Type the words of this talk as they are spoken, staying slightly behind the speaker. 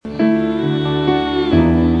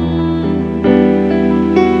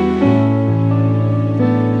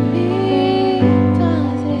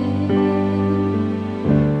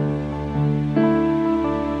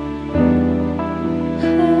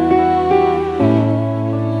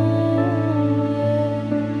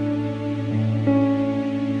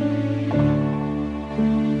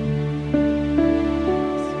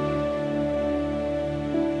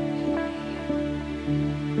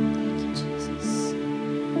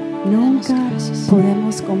Nunca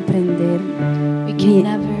podemos comprender We can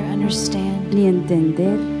never understand ni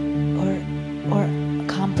entender or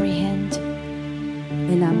comprehend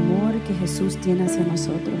el amor que Jesús tiene hacia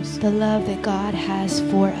nosotros. the love that God has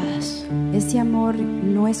for us. Ese amor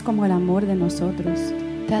no es como el amor de nosotros.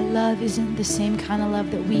 That love isn't the same kind of love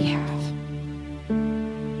that we have.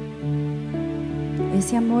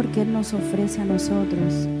 Ese amor que Él nos ofrece a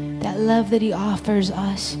nosotros That love that He offers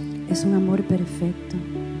us es un amor perfecto,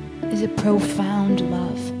 is a profound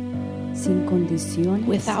love sin condiciones.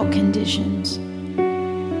 without conditions.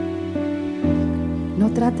 No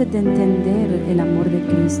trates de entender el amor de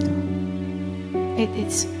Cristo.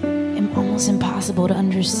 It's almost impossible to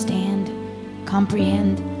understand,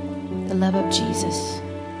 comprehend the love of Jesus.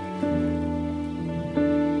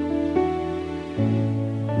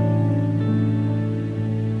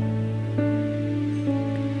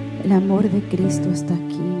 El amor de Cristo está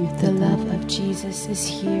aquí en esta The love tarde. of Jesus is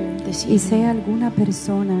here this Y si hay evening. alguna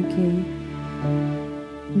persona que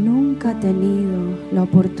nunca ha tenido la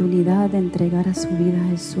oportunidad de entregar a su vida a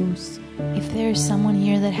Jesús, If there is someone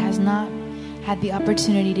here that has not had the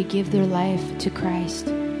opportunity to give their life to Christ,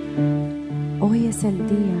 hoy es el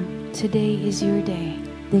día today is your day,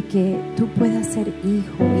 de que tú puedas ser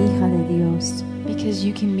hijo, hija de Dios. because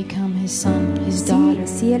you can become His son, His daughter.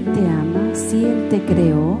 Si Él te ama, si Él te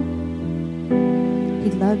creó,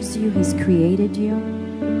 He loves you, He's created you,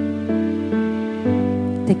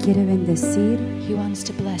 te quiere bendecir, He wants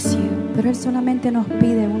to bless you. pero Él solamente nos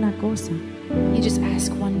pide una cosa. He just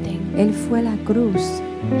asks one thing. Él fue a la cruz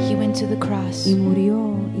He went to the cross y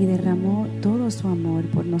murió y derramó todo su amor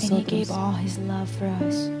por and He nosotros, gave all His love for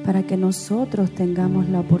us para que nosotros tengamos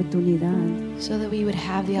la oportunidad so that we would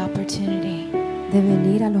have the opportunity de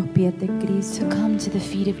venir a los pies de to Cristo, come to the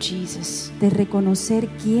feet of Jesus, de reconocer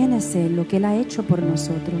quién es Él, lo que Él ha hecho por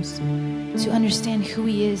nosotros. to understand who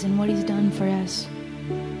He is and what He's done for us.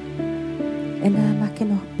 Él nada más que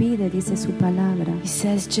nos pide, dice su palabra, He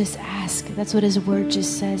says, just ask. That's what His word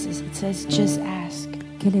just says. It says, just ask.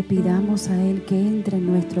 que le pidamos a Él que entre en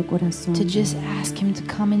nuestro corazón, To just ask Him to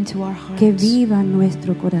come into our hearts, que viva en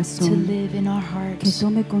nuestro to corazón, live in our que hearts,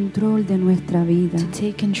 tome control de nuestra vida, to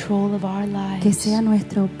take control of our lives, que sea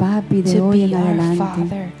nuestro papi de to hoy en be our adelante,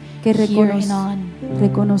 Father que here and on.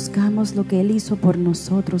 reconozcamos lo que Él hizo por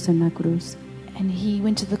nosotros en la cruz, And He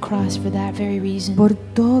went to the cross for that very reason, por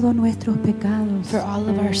todos nuestros pecados, for all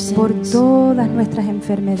of our sins, por todas nuestras for all of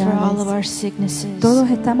enfermedades. our sicknesses. Todos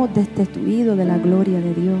estamos destituidos de la gloria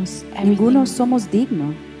de Dios. Everything. Ninguno somos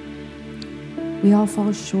dignos. We all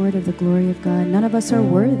fall short of the glory of God. None of us are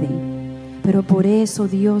worthy. Pero por eso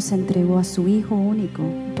Dios entregó a su Hijo único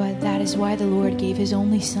But that is why the Lord gave His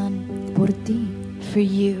only Son por ti. for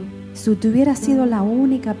you. Si tú hubieras sido la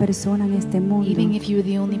única persona en este mundo Even if you were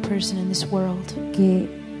the only person in this world que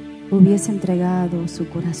hubiese entregado su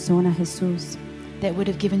corazón a Jesús, that would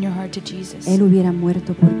have given your heart to Jesus, Él hubiera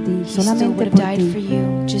muerto por ti, He still solamente would have por died for ti.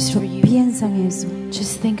 you, just for you. Piensa en eso.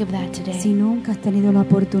 Just think of that today. Si nunca has tenido la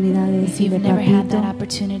oportunidad de If you've decirle, never had papito, that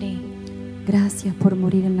opportunity, gracias por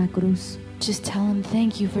morir en la cruz, just tell Him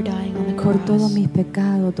thank you for dying on the por todos cross, mis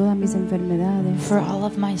pecados, todas mis enfermedades. for all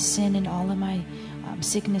of my sin and all of my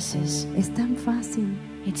sicknesses. Es tan fácil.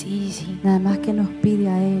 It's easy. Nada más que nos pide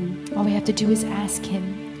a Él All we have to do is ask Him,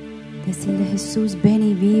 decirle, Jesús, ven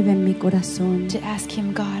y vive en mi corazón. to ask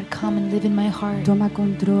Him, God, come and live in my heart. Toma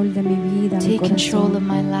control de mi vida, mi Take control of corazón.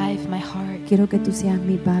 my life, my heart. Quiero que tú seas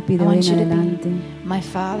mi papi de I hoy want en you to adelante. be my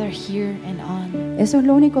Father here and on. Eso es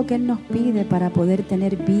lo único que Él nos pide para poder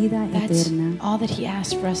tener vida That's eterna. all that He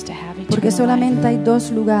asks for us to have, Porque eternal solamente life. hay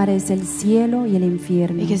dos lugares, el cielo y el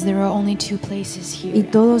infierno. Because there are only two places Y here,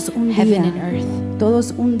 todos un heaven and día, earth.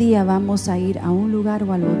 todos un día vamos a ir a un lugar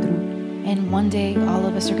o al otro. And one day, all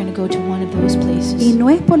of us are going to go to one of those places. Y no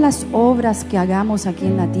es por las obras que hagamos aquí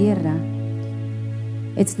en la tierra.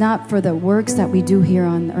 It's not for the works that we do here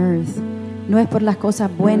on earth. No es por las cosas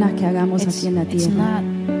buenas que hagamos It's aquí en la not tierra,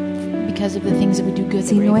 because of the things that we do good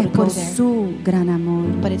that we're sino es able to go por there. su gran amor,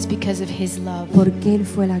 But it's because of His love. porque Él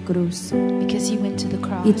fue a la cruz Because He went to the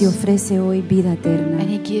cross. y te ofrece hoy vida And eterna.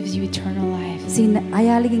 He gives you eternal life. Si hay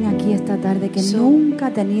alguien aquí esta tarde que So, nunca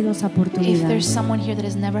ha tenido esa If oportunidad, there's someone here that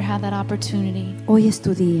has never had that opportunity, hoy es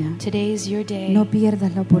tu día. today is your day. No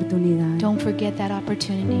pierdas la oportunidad. Don't forget that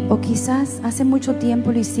opportunity. O quizás hace mucho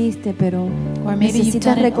tiempo lo hiciste, pero Or maybe you've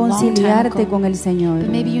necesitas done it a long time reconciliarte ago. con el Señor. But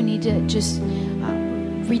maybe you need to just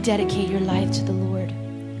rededicate your life to the Lord.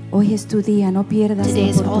 Hoy es tu día, no pierdas Today la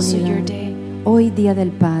is also your oportunidad. day. Hoy, día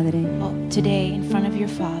del Padre. Today, in front of your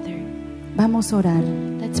Father, Vamos a orar.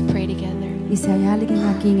 let's pray together. Y si hay alguien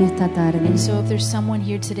aquí en esta tarde, And so if there's someone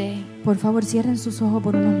here today, por favor cierren sus ojos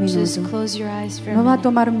por unos just minutos. close your eyes for No a va a minute.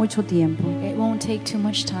 tomar mucho tiempo. It won't take too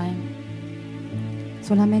much time.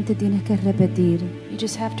 Solamente tienes que repetir: You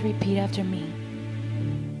just have to repeat after me.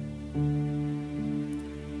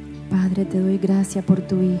 Padre, te doy gracias por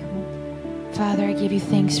tu Hijo, Father, I give you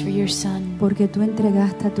thanks for your Son, porque tú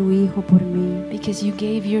entregaste a tu Hijo por mí, because you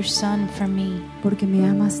gave your Son for me, porque me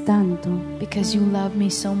amas tanto, because you love me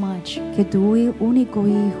so much, que tu único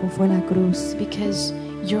Hijo fue a la cruz because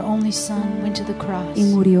your only Son went to the cross y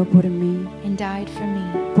murió por mí, and died for me,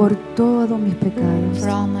 por todos mis pecados, for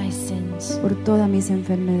all my sins, por todas mis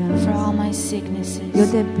enfermedades. for all my sicknesses. Yo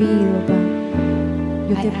te pido,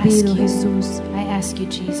 yo te pido, Jesús, I ask you,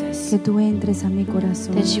 Jesus, que tú entres a mi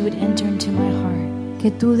corazón, that you would enter into my heart,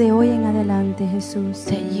 que tú de hoy en adelante, Jesús,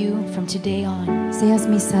 that you, from today on, seas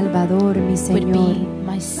mi Salvador, mi would Señor. be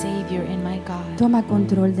my Savior and my God. Toma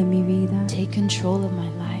control de mi vida. Take control of my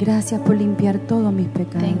life. Gracias por limpiar todos mis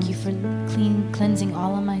pecados. Thank you for cleansing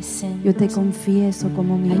all of my sins. Yo te confieso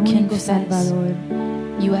como mi I único confess Salvador.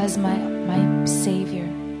 you as my Savior.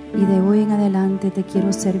 Y de hoy en adelante te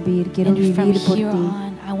quiero servir, quiero And from vivir por ti. here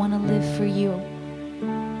on, I want to live for you.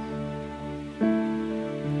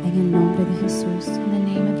 En el nombre de Jesús. In the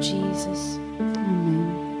name of Jesus. Amén.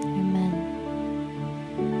 Amen.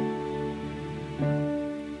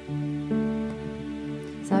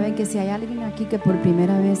 Saben que si hay alguien aquí que por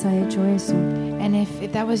primera vez ha hecho eso, And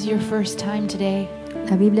if that was your first time today,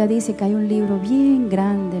 la Biblia dice que hay un libro bien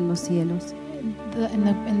grande en los cielos.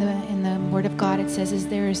 in the Word of God, it says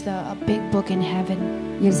there is a big book in heaven.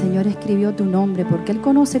 Y el Señor escribió tu nombre porque Él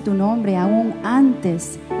conoce tu nombre aún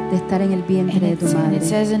antes de estar en el vientre de tu And madre. it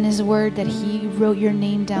says in His Word that He wrote your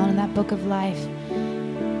name down in that book of life.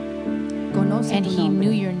 Conoce And tu He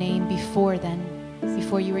knew nombre. your name before then,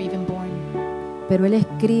 before you were even born. Pero Él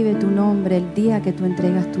escribe tu nombre el día que tú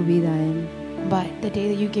entregas tu vida a Él. But the day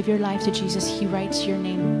that you give your life to Jesus, He writes your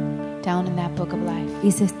name down in that book of life.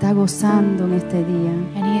 Y se está gozando en este día.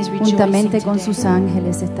 And He is rejoicing Juntamente con today sus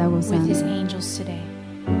ángeles se está with His gozando. angels today.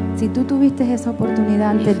 Si tú tuviste esa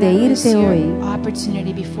oportunidad If antes de that was irte your hoy,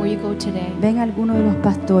 opportunity before you go today, ven a alguno de los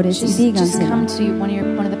pastores y just díganselo come to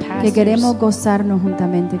one of the que queremos pastors, gozarnos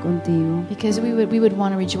juntamente contigo. because we would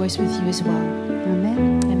want to rejoice with you as well.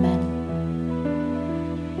 Amén. Amen.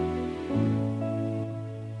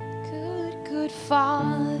 Good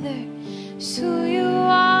Father, it's who you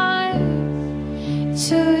are. It's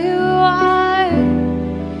who you are.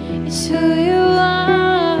 It's who you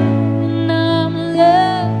are. And I'm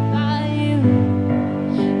loved by you.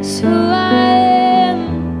 It's who I am.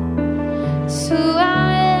 It's who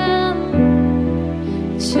I am.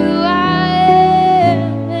 It's who I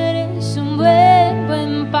am. Eres un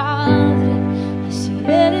buen Padre. Así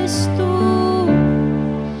eres tú.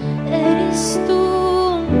 Eres tú.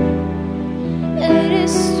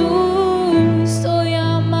 Eres tú, estoy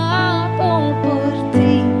amado por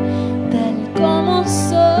ti, tal como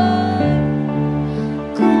soy,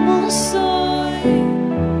 como soy,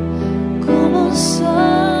 como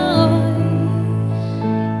soy.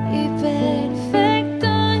 Y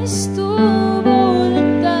perfecta es tu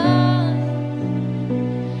voluntad,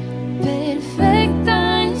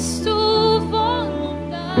 perfecta es tu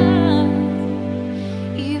voluntad,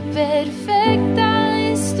 y perfecta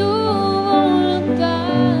es tu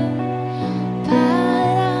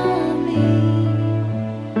para mí.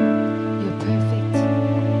 You're perfect,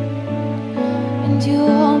 and you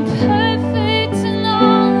are perfect in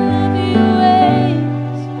all of your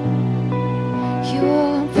ways. You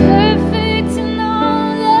are perfect in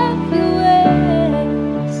all of your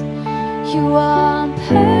ways. You are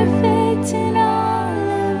perfect in all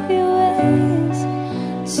of your ways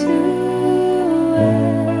to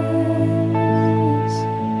us.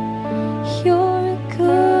 You're a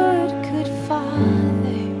good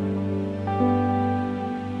Father.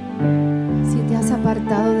 Si te has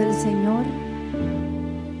apartado del Señor,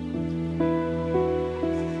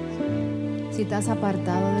 si te has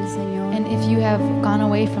apartado del Señor, And if you have gone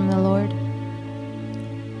away from the Lord,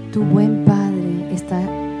 tu buen Padre está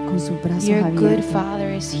con sus brazos your good abiertos Father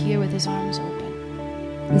is here with His arms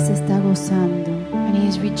open, y se está gozando and He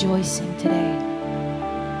is rejoicing today,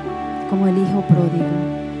 como el hijo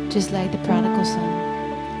pródigo just like the prodigal son.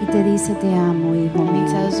 y te dice: te amo, hijo And He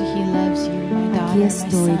mío. tells you He loves you, my daughter, Aquí my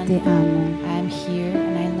estoy, te son. amo. I am here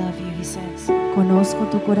and I love you, He says. Conozco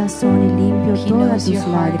tu corazón y limpio He todas knows your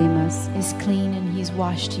tus heart lágrimas is clean and He's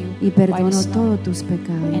washed you y white perdono as snow. todos tus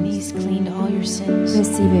pecados. And He's cleaned all your sins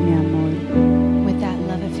Recibe mi amor, with that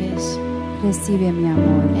love of His, recibe mi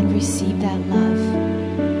amor. and receive that love.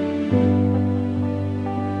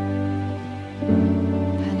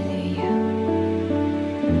 Hallelujah.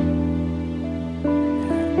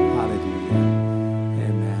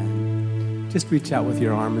 just reach out with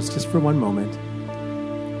your arms just for one moment.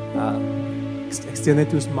 Extiende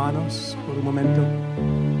tus manos por un momento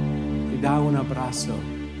y da un abrazo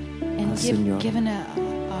al And Señor. give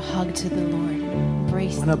a hug to the Lord.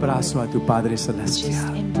 Embrace Un the Lord. abrazo a tu Padre Just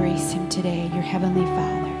Celestial. embrace Him today, your Heavenly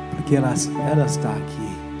Father. Porque Él está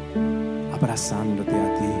aquí, abrazándote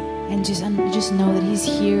a ti, And just know that He's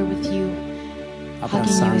here with you, hugging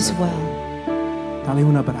you as abrazándote. well. Dale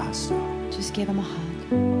un abrazo. Just give Him a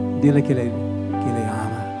hug. Dile que le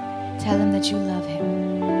ama. Tell Him that you love Him.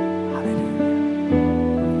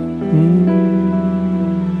 Aleluya.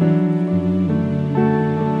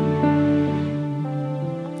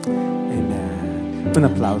 Amen. Un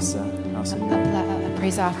aplauso al Señor. A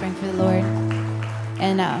praise offering for the Lord.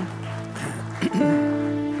 And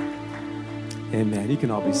Amen. You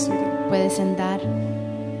can all be seated. puede sentar.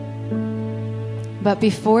 But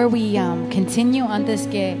before we continue, antes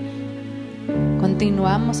que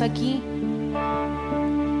continuamos aquí,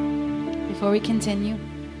 before we continue,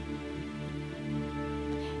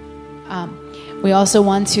 we also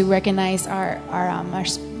want to recognize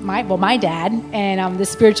my dad and the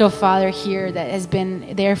spiritual father here that has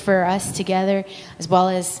been there for us together, as well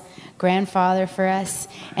as grandfather for us.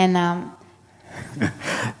 And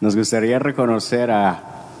Nos gustaría reconocer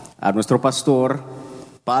a nuestro pastor,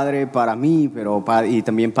 padre para mí, y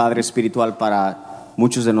también padre espiritual para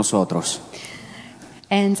muchos de nosotros.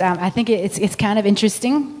 I think it's kind of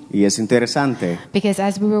interesting Y es interesante because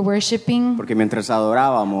as we were worshiping porque mientras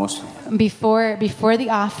adorábamos, before the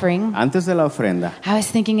offering, antes de la ofrenda, I was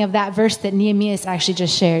thinking of that verse that Nehemiah actually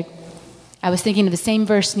just shared. I was thinking of the same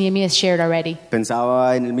verse Nehemiah shared already.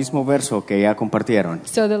 pensaba en el mismo verso que ya compartieron.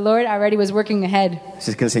 So the Lord already was working ahead.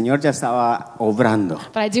 Es que el Señor ya estaba obrando.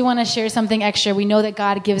 But I do want to share something extra. We know that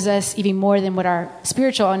God gives us even more than what our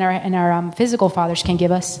spiritual and our physical fathers can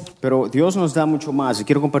give us. Pero Dios nos da mucho más y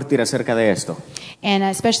quiero compartir acerca de esto. And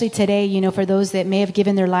especially today, for those that may have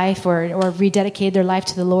given their life or rededicated their life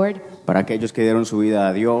to the Lord, Para aquellos que dieron su vida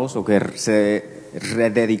a Dios o que se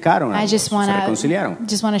rededicaron a I Dios, just se reconciliaron.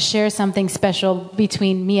 want to share something special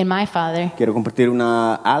between me and my father. Quiero compartir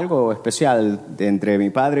algo especial entre mi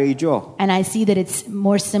padre y yo. And I see that it's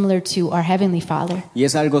more similar to our Heavenly Father. Y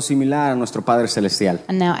es algo similar a nuestro Padre Celestial.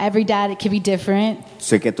 And now every dad, it could be different,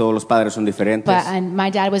 Sé que todos los padres son diferentes, but my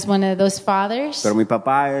dad was one of those fathers pero mi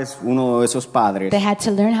papá es uno de esos padres that had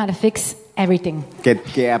to learn how to fix everything.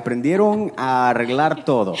 que aprendieron a arreglar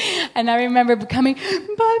todo. And I remember coming,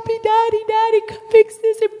 Papi, Daddy, come fix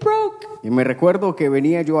this, it broke. Y me recuerdo que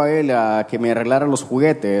venía yo a él a que me arreglara los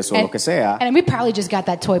juguetes o lo que sea. And we probably just got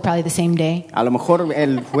that toy probably the same day. A lo mejor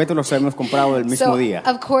el juguete lo habíamos comprado el mismo So, día.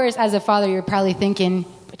 of course, as a father, you're probably thinking,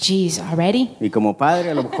 geez, already? Y como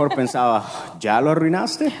padre a lo mejor pensaba, ¿ya lo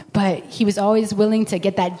arruinaste? But he was always willing to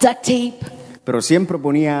get that duct tape Pero siempre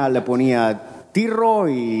le ponía tirro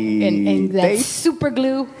y and that tape super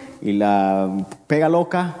glue y la pega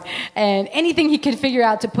loca and anything he could figure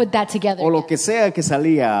out to put that together. o lo que sea que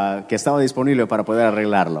salía que estaba disponible para poder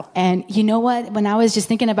arreglarlo. And you know what? When I was just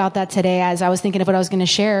thinking about that today, as I was thinking of what I was going to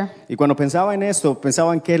share, Y cuando pensaba en esto,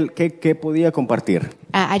 pensaba en qué podía compartir.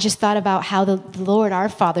 I just thought about how the Lord, our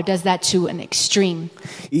Father, does that to an extreme.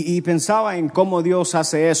 Y pensaba en cómo Dios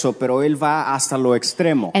hace eso, pero Él va hasta lo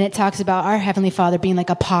extremo. And it talks about our Heavenly Father being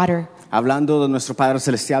like a potter. Hablando de nuestro Padre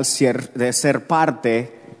Celestial, de ser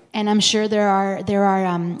parte. And I'm sure there are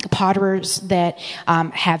potterers that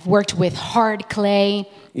have worked with hard clay.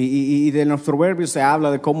 Y de los proverbios se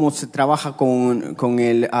habla de cómo se trabaja con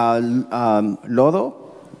el lodo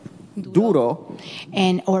duro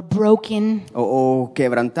Or broken, o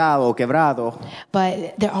quebrantado o quebrado,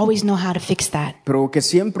 but they always know how to fix that. pero que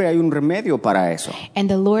siempre hay un remedio para eso. And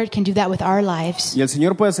the Lord can do that with our lives Y el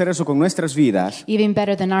Señor puede hacer eso con nuestras vidas even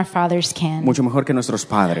better than our fathers can. mucho mejor que nuestros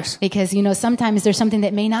padres. Because, sometimes there's something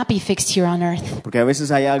that may not be fixed here on earth, Porque a veces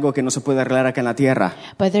hay algo que no se puede arreglar acá en la tierra,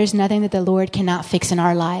 but there's nothing that the Lord cannot fix in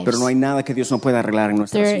our lives. pero no hay nada que Dios no pueda arreglar en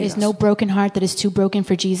nuestras There vidas. is no broken heart that is too broken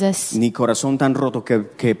for Jesus. Ni corazón tan roto que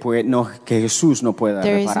Jesús no pueda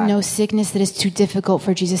There is reparar. no sickness that is too difficult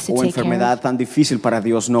for Jesus to O take care enfermedad of. tan difícil para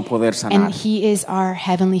Dios no poder sanar. And He is our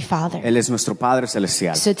Heavenly Father. Él es nuestro Padre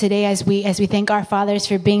Celestial. So today, as we thank our fathers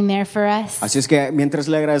for being there for us, Así es que mientras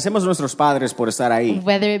le agradecemos a nuestros padres por estar ahí,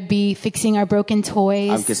 whether it be fixing our broken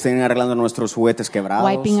toys, aunque estén arreglando nuestros juguetes quebrados,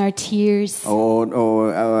 wiping our tears, o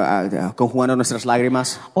conjugando nuestras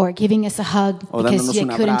lágrimas, or giving us a hug o because dándonos you un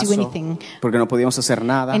couldn't do abrazo, anything porque no podíamos hacer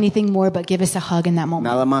nada, more but give us a hug in that moment.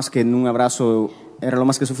 nada más que en un abrazo era lo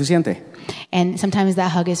más que suficiente. And sometimes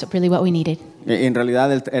that hug is really what we needed. En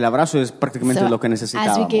realidad el abrazo es prácticamente So lo que as we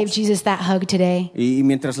necesitábamos. gave Jesus that hug today, Y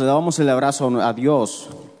mientras le dábamos el abrazo a Dios,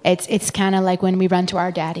 It's kind of like when we run to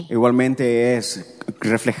our daddy. Igualmente es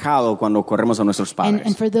reflejado cuando corremos a nuestros padres.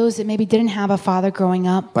 And for those that maybe didn't have a father growing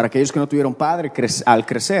up, Para aquellos que no tuvieron padre al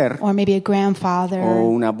crecer, or maybe a grandfather, o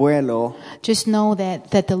un abuelo, just know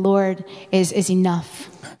that the Lord is enough.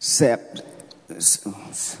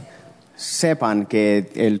 sepan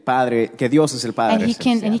que el Padre, que Dios es el Padre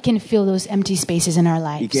And he can fill those empty spaces in our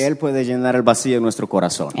y lives. que Él puede llenar el vacío en nuestro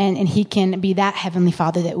corazón And he can be that heavenly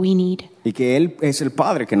Father that we need. y que Él es el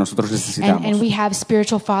Padre que nosotros necesitamos. And we have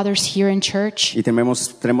spiritual fathers here in church. Y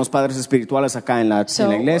tenemos padres espirituales acá en la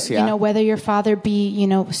So, iglesia. whether your father be,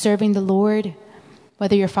 serving the Lord,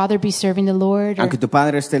 whether your father be serving the Lord Aunque tu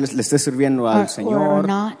padre le esté sirviendo al or Señor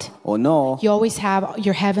not, o no, you always have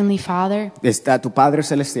your heavenly Father, está tu Padre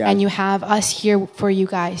celestial. and you have us here for you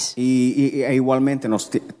guys. E igualmente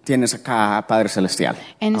tienes acá Padre celestial.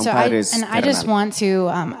 And a un so Padre I just terrenal. want to,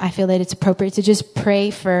 I feel that it's appropriate to just pray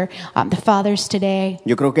for the fathers today,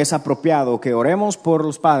 Yo creo que es apropiado que oremos por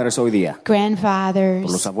los padres hoy día, por los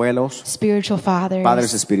grandfathers, abuelos, spiritual padres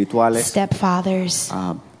fathers, espirituales, stepfathers,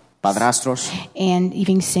 padrastros and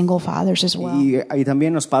even single fathers as well. y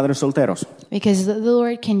también los padres solteros, Because the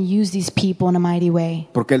Lord can use these people in a mighty way.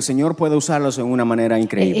 porque el Señor puede usarlos en una manera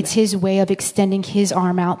increíble. It's His way of extending His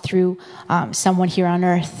arm out through someone here on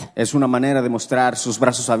earth. Es una manera de mostrar sus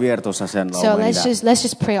brazos abiertos hacia la So humanidad. let's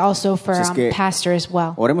just pray also for Así es que- pastor as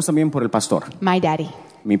well, Oremos también por el pastor, my daddy.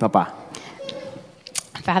 mi papá.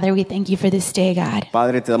 Father, we thank you for this day, God.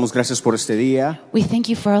 Padre, te damos gracias por este día, We thank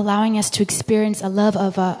you for allowing us to experience a love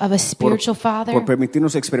of a spiritual father por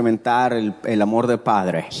permitirnos experimentar el amor del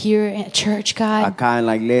Padre here at church, God, acá en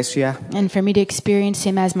la iglesia and for me to experience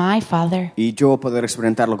him as my father y yo poder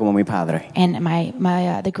experimentarlo como mi Padre and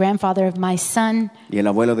the grandfather of my son. y el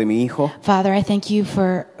abuelo de mi hijo. Father, I thank you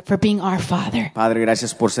for being our father, Padre,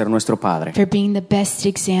 gracias por ser nuestro Padre, for being the best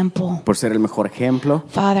example. por ser el mejor ejemplo.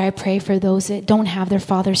 Father, I pray for those that don't have their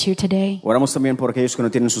fathers here today, Oramos también por aquellos que no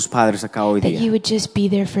tienen sus padres acá hoy that you día, would just be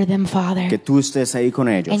there for them, Father, que tú estés ahí con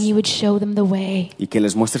ellos and you would show them the way, y que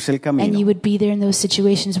les muestres el and you camino would be there in those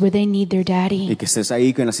situations where they need their y daddy. que estés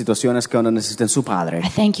ahí en las situaciones que donde necesiten su Padre. I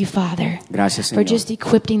thank you, Father, Gracias, for Señor. just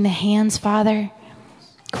equipping the hands, Father,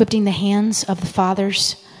 equipping the hands of the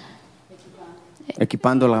fathers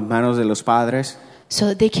Equipando las manos de los padres so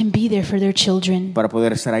that they can be there for their children, para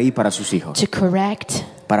poder estar ahí para sus hijos, to correct,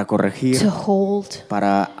 para corregir, to hold,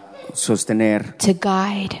 para sostener, to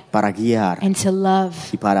guide, para guiar and to love,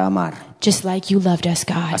 y para amar, just like you loved us,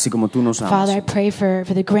 God. así como tú nos Father, I amas. pray for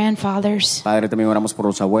the grandfathers, Padre, también oramos por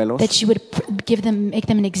los abuelos that you would make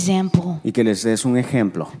them an example, y que les des un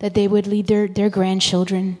ejemplo that they would lead their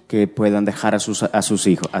grandchildren. que puedan dejar a sus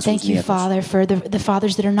hijos, a sus Thank you, nietos. Father, for the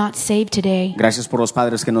fathers that are not saved today. Gracias por los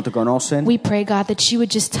padres que no te conocen. We pray, God, that you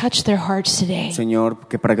would just touch their hearts today. Señor,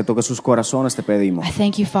 que para que toques sus corazones te pedimos. I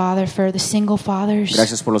thank you, Father, for the single fathers,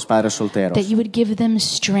 Gracias por los padres solteros that you would give them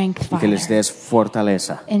strength, y que les Father, des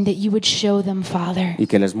fortaleza and that you would show them, Father, y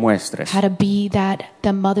que les muestres how to be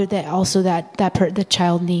the mother that also the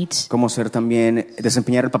child needs. cómo ser también,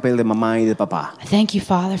 desempeñar el papel de mamá y de papá. I thank you,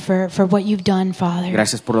 Father, for what you've done, Father,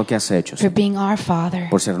 Gracias por lo que has hecho, for Señor, being our Father,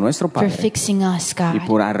 por ser nuestro for Padre fixing us, y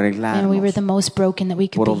por God, when we were arreglarnos, the most broken that we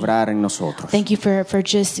could por be. obrar en nosotros Thank you for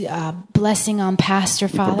just blessing on Pastor,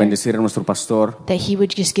 y por Father, bendecir a nuestro pastor. that he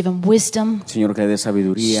would just give him wisdom, Señor, que le dé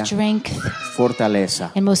sabiduría, strength,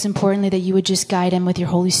 fortaleza, and most importantly, that you would just guide him with your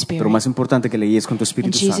Holy pero Spirit. más importante que le guíes con tu In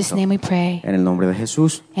Espíritu Jesus' Santo. name we pray. En el nombre de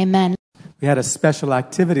Jesús. Amen. We had a special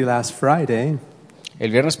activity last Friday, El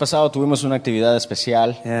viernes pasado tuvimos una actividad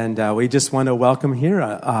especial and we just want to welcome here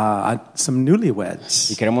some y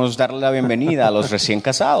newlyweds. queremos darle la bienvenida a los recién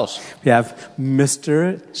casados. We have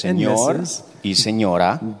Mr. and Señor Mrs. y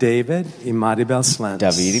señora David y Maribel Slentz.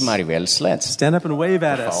 David y Maribel Slentz. Stand up and wave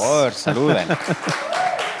at Por us. favor, saluden.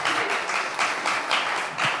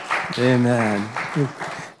 Amen.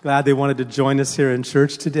 Glad they wanted to join us here in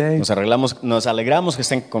church today. Nos alegramos que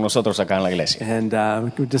estén con nosotros acá en la iglesia. And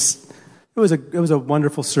it was a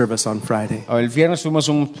wonderful service on Friday. El viernes tuvimos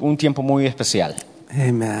un tiempo muy especial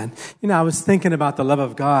Amen. You know, I was thinking about the love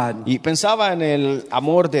of God y pensaba en el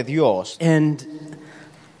amor de Dios and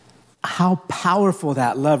how powerful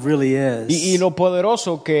that love really y is. lo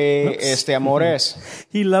poderoso que este amor es.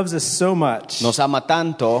 He loves us so much. Nos ama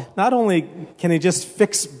tanto, Not only can he just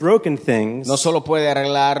fix broken things, no solo puede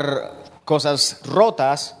arreglar cosas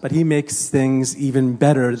rotas, but he makes things even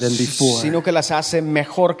better than before. sino que las hace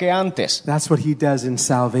mejor que antes. That's what he does in Es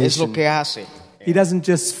salvation. lo que hace. He doesn't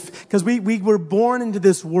just, because we were born into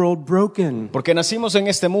this world broken. Porque nacimos en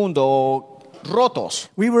este mundo rotos,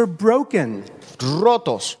 We were broken.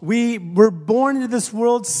 rotos. We were born into this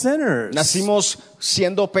world sinners. Nacimos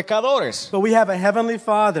siendo pecadores, But we have a heavenly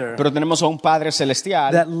Father pero tenemos a un Padre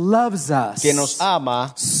celestial that loves us que nos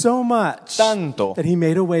ama so much tanto that He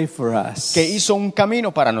made a way for us que hizo un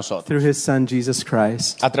camino para nosotros through His Son Jesus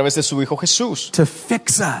Christ a través de su Hijo Jesús to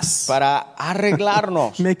fix us, para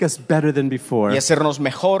arreglarnos make us better than before. y hacernos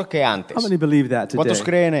mejor que antes. How many believe that ¿Cuántos today?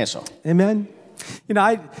 creen eso? Amen. You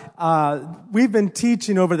know, we've been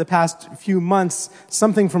teaching over the past few months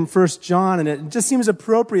something from 1 John, and it just seems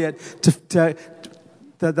appropriate to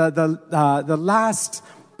the last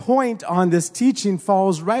point on this teaching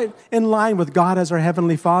falls right in line with God as our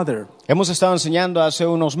Heavenly Father. Hemos estado enseñando hace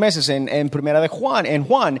unos meses en Primera de Juan,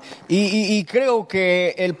 y creo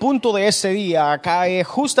que el punto de ese día cae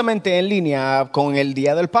justamente en línea con el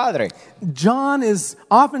Día del Padre. John is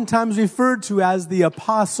oftentimes referred to as the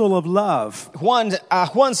apostle of love. A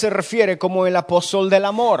Juan se refiere como el apóstol del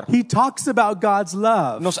amor. He talks about God's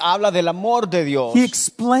love. Nos habla del amor de Dios. He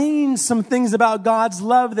explains some things about God's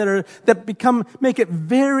love that make it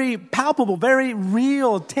very palpable, very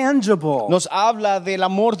real, tangible. Nos habla del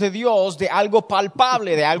amor de Dios, de algo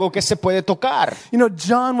palpable, de algo que se puede tocar. You know,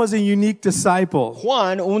 John was a unique disciple.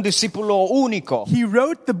 Juan, un discípulo único. He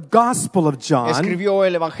wrote the Gospel of John. Escribió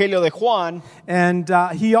el Evangelio de Juan. And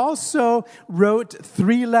he also wrote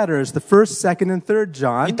 3 letters, the 1st, 2nd, and 3rd Y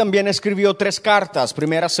John. también escribió 3 cartas,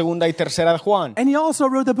 primera, segunda y tercera de Juan. And he also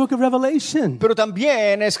wrote the book of Revelation. Pero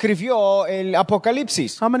también escribió el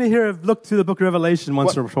Apocalipsis. How many here have looked through the book of Revelation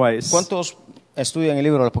once or twice? ¿Cuántos estudian el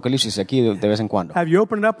libro del Apocalipsis aquí de vez en cuando? Have you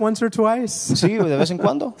opened it up once or twice? Sí, de vez en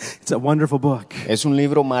cuando. It's a wonderful book. Es un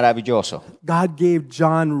libro maravilloso. God gave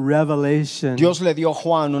John revelation. Dios le dio a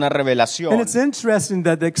Juan una And revelación. it's interesting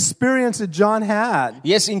that the experience that John had,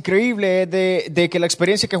 Y es increíble de que la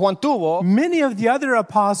experiencia que Juan tuvo, many of the other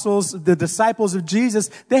apostles, the disciples of Jesus,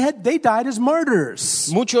 they died as martyrs.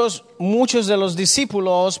 muchos de los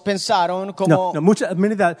discípulos pensaron como...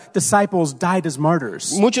 Many of the disciples died as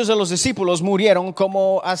martyrs. Muchos de los discípulos murieron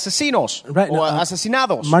como asesinos o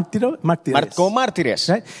asesinados, como mártires.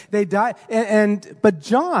 Right? They died, but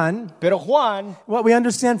John, Pero Juan, what we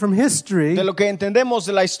understand from history, de lo que entendemos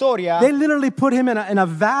de la historia, they literally put him in a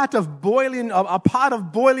vat of boiling, a pot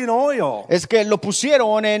of boiling oil, es que lo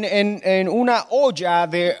pusieron en una olla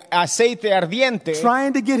de aceite ardiente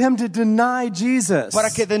trying to get him to deny Jesus. para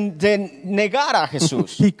que negara a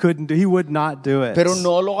Jesús. He would not do it. Pero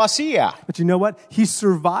no lo hacía. But you know what? He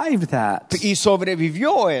survived that. Y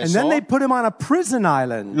sobrevivió And eso. then they put him on a prison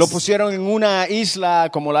island. Lo pusieron en una isla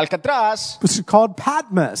como la Alcatraz, It was called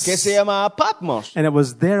Patmos. que se llama Patmos. And it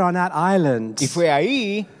was there on that island. Y fue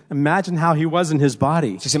ahí, Imagine how he was in his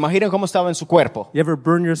body. si se imaginan cómo estaba en su cuerpo. You ever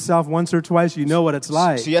burn yourself once or twice? You know what it's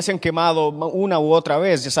like. Si ya se han quemado una u otra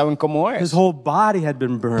vez, ya saben cómo His es. whole body had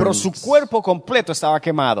been burned. Pero su cuerpo completo estaba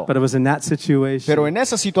quemado. But it was in that situation Pero en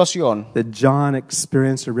esa situación that John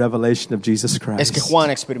experienced a revelation of Jesus Christ. es que Juan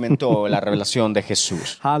experimentó la revelación de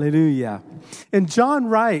Jesús. Hallelujah. And John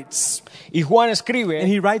writes, Y Juan and escribe,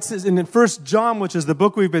 he writes this in 1 John, which is the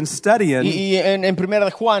book we've been studying. y en primera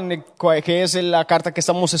de Juan, que es la carta que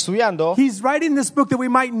estamos estudiando, He's writing this book that we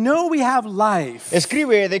might know we have life.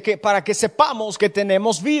 escribe de que para que sepamos que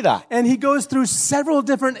tenemos vida. And he goes through several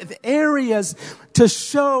different areas to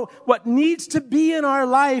show what needs to be in our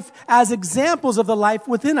life as examples of the life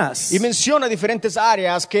within us. Y menciona diferentes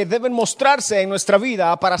áreas que deben mostrarse en nuestra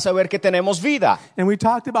vida para saber que tenemos vida. And we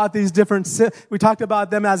talked about we talked about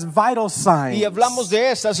them as vital signs. Y hablamos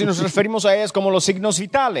de estas y nos referimos a ellas como los signos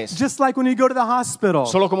vitales. Just like when you go to the hospital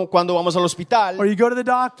Solo como cuando vamos al hospital or you go to the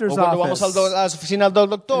doctor's o cuando vamos office. a la oficina del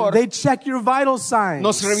doctor, They check your vital signs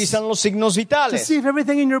nos revisan los signos to vitales see if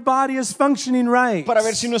everything in your body is functioning right. para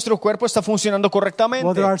ver si nuestro cuerpo está funcionando Well,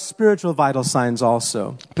 correctamente. there are spiritual vital signs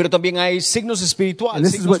also. Pero también hay signos And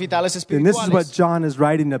espirituales, signos vitales this is what espirituales. John is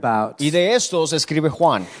writing about. Y de estos escribe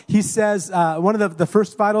Juan. He says one of the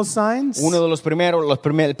first vital signs Uno de los primeros,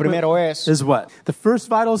 el primero es is what? The first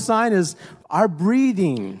vital sign is our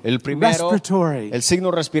breathing, el primero, respiratory. el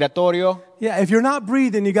signo respiratorio. Yeah, if you're not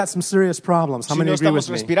breathing, you got some serious problems. How Si many no agree estamos with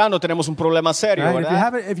me? respirando, tenemos un problema serio, Right?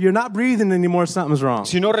 ¿verdad? If you're not breathing anymore, something's wrong.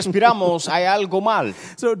 Si no respiramos, hay algo mal.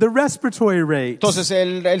 So the respiratory rate. Entonces,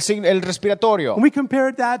 el respiratorio. And we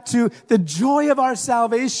compared that to the joy of our Y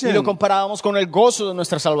salvation. lo comparábamos con el gozo de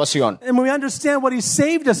nuestra salvación. And we understand what he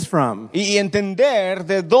saved us from. Y entender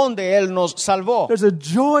de dónde Él nos salvó. There's a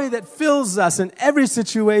joy that fills us in every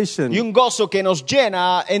situation. Y un gozo que nos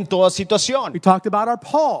llena en toda situación. We talked about our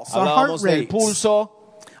pulse, our heart Hablábamos del rate, pulso,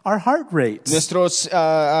 our heart rate. nuestro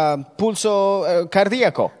pulso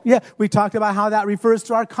cardíaco. Yeah, we talked about how that refers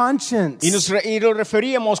to our conscience. Y lo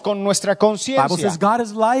referíamos con nuestra Bible conciencia, says God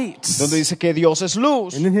is light, donde dice que Dios es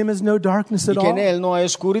luz and in Him is no darkness y at que en all. Él no hay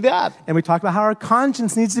oscuridad. And we talked about how our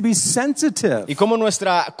conscience needs to be sensitive. Y cómo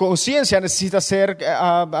nuestra conciencia necesita ser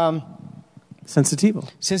Sensitivo.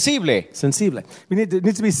 sensible. Sensible. It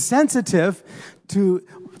needs to be sensitive to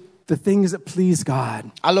the things that please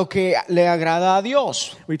God. A lo que le agrada a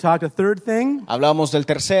Dios. We talked a third thing. Hablamos del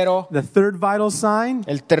tercero. The third vital sign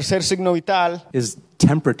El tercer signo vital, is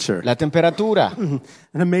temperature. la temperatura.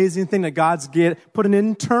 An amazing thing that God's put an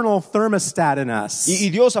internal thermostat in us. Y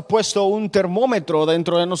Dios ha puesto un termómetro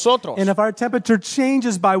dentro de nosotros. And if our temperature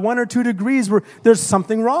changes by 1 or 2 degrees, there's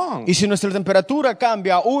something wrong. Y si nuestra temperatura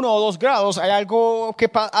cambia 1 o 2 grados, hay algo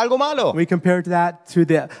malo. We compare that to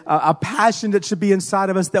a passion that should be inside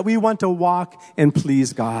of us, that we want to walk and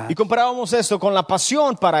please God. Y comparábamos esto con la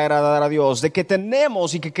pasión para agradar a Dios, de que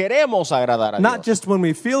tenemos y que queremos agradar a Not Dios. just when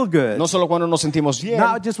we feel good, No solo cuando nos sentimos bien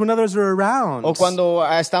not just when others are around, o cuando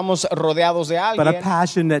estamos rodeados de but a alguien,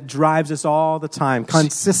 passion that drives us all the time,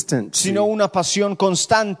 consistent. sino una pasión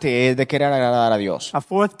constante de querer agradar a Dios. A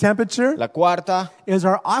fourth temperature La cuarta is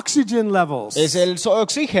our oxygen levels. es el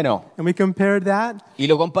oxígeno. And we compared that. Y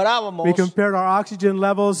lo comparábamos We compared our oxygen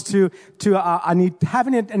levels to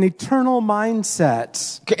having an eternal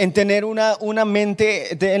mindset. en tener una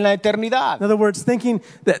mente en la eternidad. In other words, thinking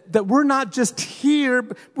that we're not just here,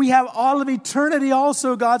 but we have all of eternity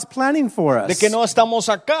also God's planning for us. De que no estamos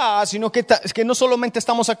acá, sino que no solamente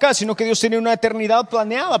estamos acá, sino que Dios tiene una eternidad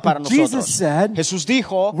planeada para Jesus nosotros. said, Jesús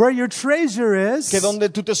dijo where your treasure is, que donde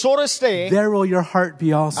tu tesoro esté, there will your heart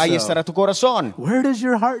be also. ahí estará tu corazón. Where does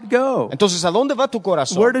your heart go? Entonces, ¿a dónde va tu Where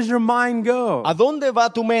corazón? does your mind go? ¿A dónde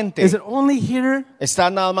va tu mente? Is it only here? ¿Está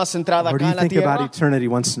nada más centrada Or do acá you en la think about tierra? eternity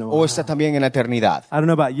once in a ¿O while? está también en la eternidad? I don't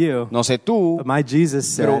know about you, No sé tú, but my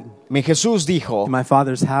Jesus pero said, mi Jesús dijo, in my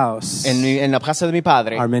Father's house en la casa de mi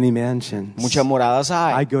Padre, are many mansions. muchas moradas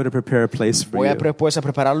I hay. go to prepare a place for Voy a you. pues a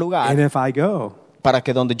preparar And lugar if I go, para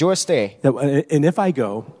que donde yo esté, and if I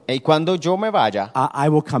go, y cuando yo me vaya, I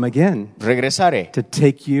will come again regresaré to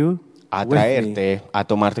take you a with me traerte, a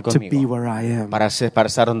tomarte to be conmigo, where I am. para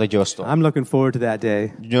estar donde yo estoy. I'm looking forward to that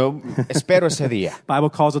day. Yo espero ese día. Bible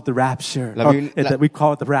calls it the rapture. La Or, Biblia- we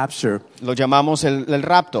call it the rapture, Lo llamamos el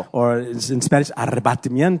rapto. or it's in Spanish,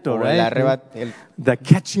 arrebatamiento, O el right? The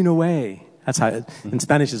catching away. That's how in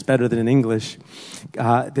Spanish is better than in English.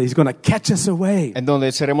 That he's going to catch us away. en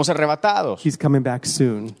donde seremos arrebatados. He's coming back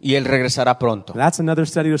soon. Y Él regresará pronto. That's another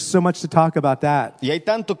study. There's so much to talk about that. Y hay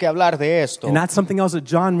tanto que hablar de esto. And that's something else that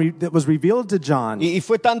that was revealed to John. Y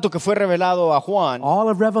fue tanto que fue revelado a Juan, All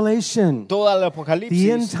of Revelation, toda el the end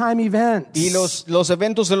Apocalipsis time events, y los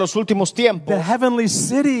eventos de los últimos tiempos, the heavenly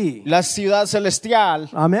city. la ciudad celestial.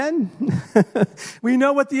 Amen. We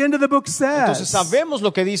know what the end of the book Entonces says. sabemos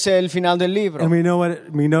lo que dice el final del libro And we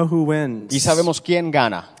know who wins. y sabemos quién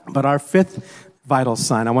gana. But our fifth vital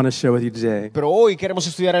sign I want to share with you today Pero hoy queremos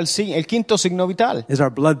estudiar el quinto signo vital, is our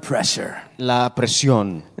blood pressure. la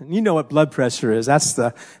presión. And you know what blood pressure is.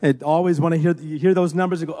 Always want to hear those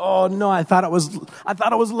numbers and go, "Oh no, I thought it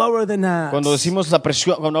was lower than that." Cuando decimos la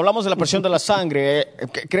presión, cuando hablamos de la presión de la sangre,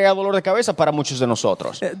 crea dolor de cabeza para muchos de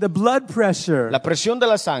nosotros. The blood pressure La presión de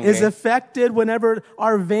la is sangre affected whenever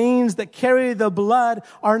our veins that carry the blood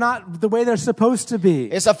are not the way they're supposed to be.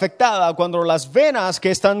 es afectada cuando las venas que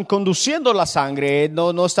están conduciendo la sangre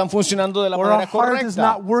no están funcionando de la Or our manera heart is correcta.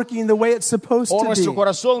 not working the way it's supposed O to nuestro be.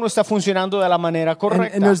 corazón no está funcionando de la manera And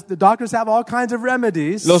correcta. the doctors have all kinds of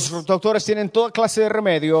remedies, Los doctores tienen toda clase de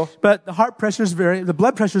remedio, but the blood pressure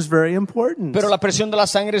is very important. pero la presión de la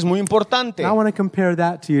sangre es muy importante. I want to compare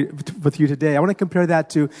that with you today. I want to compare that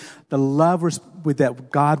to the love that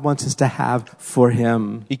God wants us to have for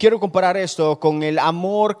Him. Y quiero comparar esto con el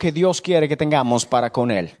amor que Dios quiere que tengamos para con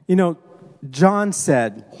Él. You know, John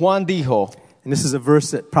said, Juan dijo, and this is a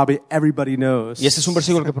verse that probably everybody knows, y este es un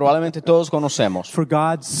versículo que probablemente todos conocemos, for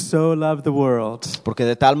God so loved the world porque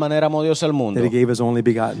de tal manera amó Dios al mundo that He gave His only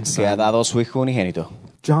begotten que ha Son. dado a su Hijo unigénito.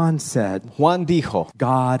 John said, Juan dijo,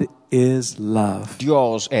 God is love.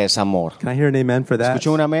 Dios es amor. Can I hear an amen for that?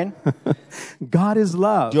 ¿Escuchó un amén? God is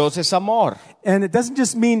love. Dios es amor. And it doesn't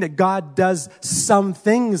just mean that God does some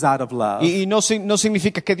things out of love, Y no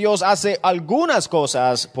significa que Dios hace algunas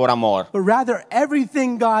cosas por amor, but rather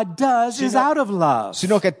everything God does is out of love.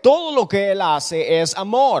 sino que todo lo que Él hace es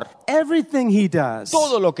amor. Everything He does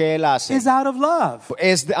Todo lo que Él hace is out of love.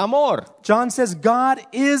 es de amor. John says God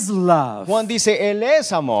is love. Juan dice, Él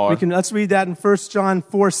es amor. Let's read that in 1 John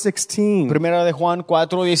 4:16. 4:16. Primera de Juan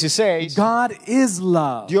 4:16. God is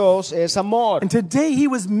love. Dios es amor. And today he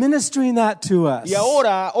was ministering that to us. Y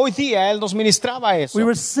ahora, hoy día, Él nos ministraba eso. We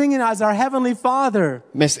were singing as our Heavenly Father,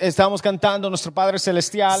 Estamos cantando nuestro Padre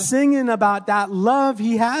Celestial singing about that love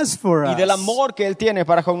he has for us. y del amor que Él tiene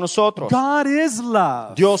para con nosotros. God is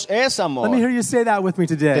love. Dios es Let me amor. hear you say that with me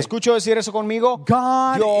 ¿Te today. escucho decir eso conmigo?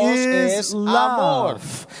 God Dios is es amor.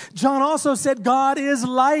 love. John also said God is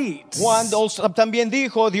light. Juan también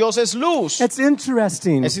dijo, Dios es luz. It's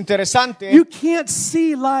interesting. Es interesante You can't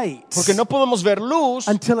see light porque no podemos ver luz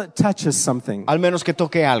until it touches something. al menos que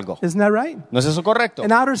toque algo. Isn't that right? ¿No es eso correcto?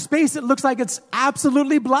 In outer space, it looks like it's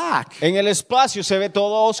absolutely black En el espacio se ve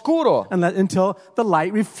todo oscuro until the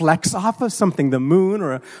light reflects off of something, the moon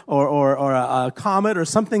or a comet or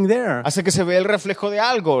something there. hasta que se ve el reflejo de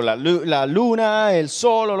algo, la luna, el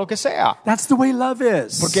sol o lo que sea. That's the way love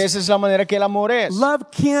is. Porque esa es la manera que el amor es. Love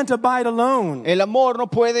can't abide alone. El amor no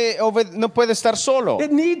puede estar solo,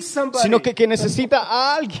 It needs somebody. sino que necesita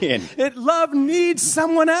a alguien. Love needs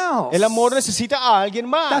someone else. El amor necesita a alguien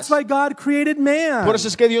That's más. why God created man. Por eso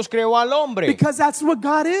es que Dios creó al hombre. Because that's what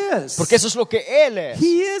God is. Porque eso es lo que Él es.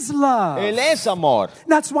 He is love. Él es amor.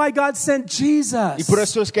 That's why God sent Jesus Y por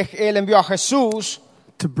eso es que Él envió a Jesús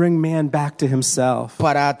to bring man back to himself.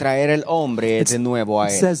 para atraer al hombre de nuevo a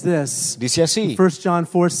It Él. says this, Dice así, 1 John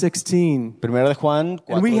 4:16. Primero de Juan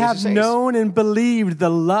And we have 4:16. known and believed the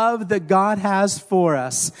love that God has for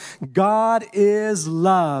us. God is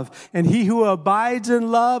love, and he who abides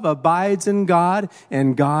in love abides in God,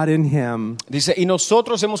 and God in him. Dice, y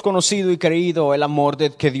nosotros hemos conocido y creído el amor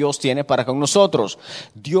que Dios tiene para con nosotros.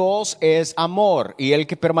 Dios es amor, y el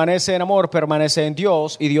que permanece en amor permanece en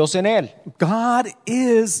Dios y Dios en él. God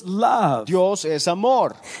is love. Dios es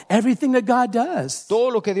amor. Everything that God does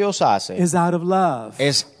Todo lo que Dios hace is out of love.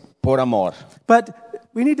 es por amor. But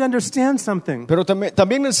we need to understand something. Pero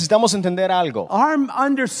también necesitamos entender algo. Our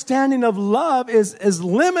understanding of love is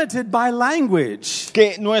limited by language.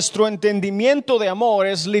 Que nuestro entendimiento de amor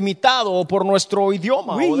es limitado por nuestro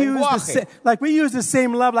idioma We o use lenguaje. we use the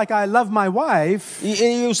same love like I love my wife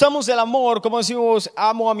Y usamos el amor como decimos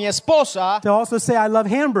amo a mi esposa to also say I love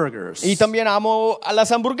hamburgers. y también amo a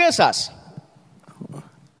las hamburguesas.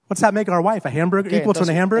 What's that make our wife? A hamburger ¿Qué? equal to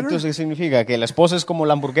a hamburger? Entonces, ¿qué significa? ¿Que la esposa es como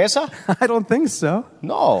la hamburguesa? I don't think so.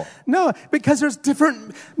 No, No, because there's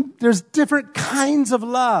different kinds of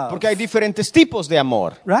love. porque hay diferentes tipos de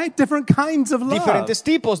amor. Right? Different kinds of love. Diferentes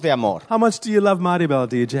tipos de amor. How much do you love Maribel,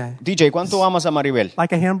 DJ? DJ, ¿cuánto amas a Maribel?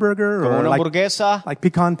 Like a hamburger ¿Como or una like, hamburguesa? like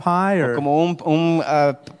pecan pie or ¿Como un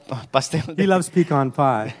pastel, he loves pecan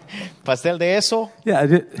pie. pastel de eso? Yeah,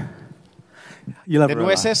 you love ¿De her a lot.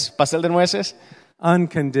 nueces? ¿Pastel de nueces?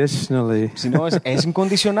 Unconditionally. Si no, es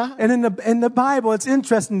incondicional. And in the Bible, it's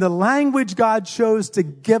interesting, the language God chose to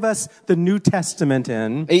give us the New Testament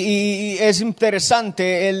in Y es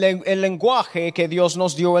interesante el lenguaje que Dios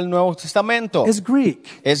nos dio el Nuevo Testamento. is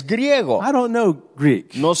Greek. Es griego. I don't know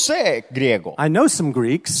Greek. No sé griego. I know some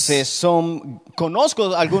Greeks,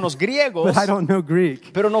 Conozco algunos griegos, but I don't know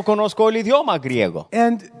Greek. pero no conozco el idioma griego.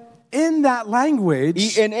 And in that language,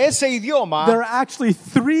 Y en ese idioma there are actually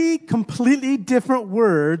 3 completely different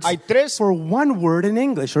words hay tres for one word in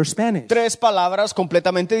English or Spanish. palabras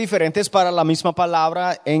completamente diferentes para la misma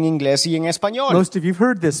palabra en inglés y en español. Most of you've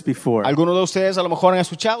heard this before. Algunos de ustedes a lo mejor han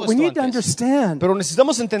escuchado We esto need to antes. understand. Pero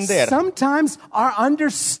necesitamos entender. Sometimes our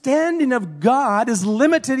understanding of God is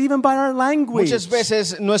limited even by our language Muchas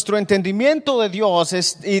veces nuestro entendimiento de Dios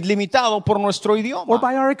es limitado por nuestro or idioma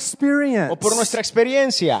by our experience. o por nuestra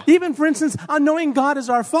experiencia. Even, for instance, on knowing God as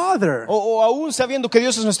our Father. O aún sabiendo que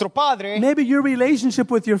Dios es nuestro Padre. Maybe your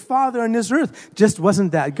relationship with your Father on this earth just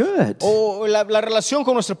wasn't that good. O la relación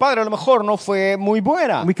con nuestro Padre a lo mejor no fue muy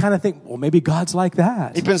buena. And we kind of think, well, maybe God's like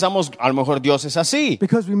that. Y pensamos, a lo mejor Dios es así.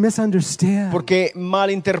 Because we misunderstand. Porque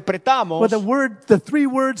malinterpretamos The 3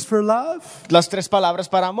 words for love, las 3 palabras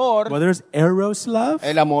para amor. well, there's eros love.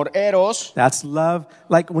 El amor eros That's love,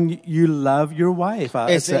 like when you love your wife.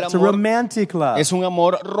 Es el It's a amor- romantic love. es un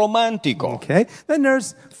amor romántico. Okay. Then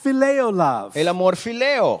there's phileo love. El amor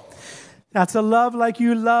fileo That's a love like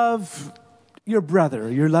you love your brother,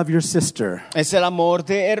 you love your sister. es el amor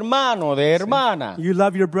de hermano, de hermana. You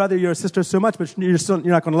love your brother, your sister so much, but you're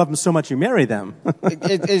not going to love them so much you marry them.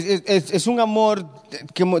 Es un amor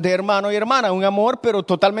de hermano y hermana, un amor pero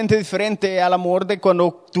totalmente diferente al amor de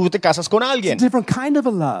cuando tú te casas con alguien. Different kind of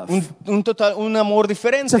a love. Un amor It's a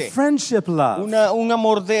diferente, friendship love. un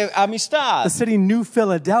amor de amistad. The city New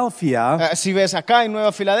Philadelphia Si ves acá en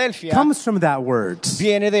Nueva Filadelfia, comes from that word.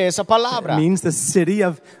 viene de esa It palabra. means the city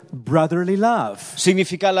of brotherly love.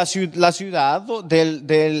 Significa la ciudad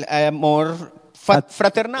del amor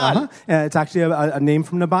fraternal. It's actually a name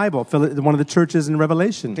from the Bible, one of the churches in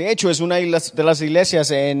Revelation. De hecho, es una de las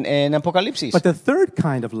iglesias en Apocalipsis. But the third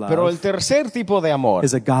kind of Pero el love tercer tipo de amor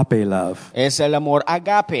is agape love. es el amor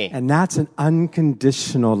agape. And that's an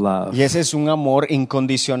unconditional love. Y ese es un amor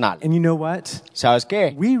incondicional. And you know what? ¿Sabes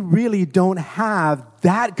qué? We really don't have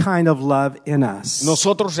that kind of love in us.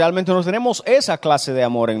 Nosotros realmente no tenemos esa clase de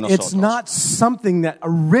amor en It's nosotros. not something that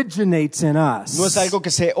originates in us. No es algo que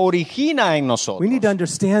se origina en nosotros. We need to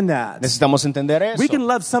understand that. Necesitamos entender eso. We can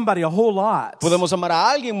love somebody a whole lot. Podemos amar a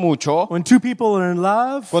alguien mucho When two people are in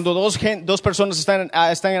love, cuando dos personas están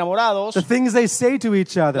enamorados. the things they say to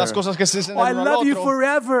each other. Las cosas que se dicen Oh, I el uno al love you otro.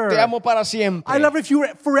 forever. Te amo para siempre. I love you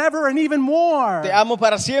forever and even more. Te amo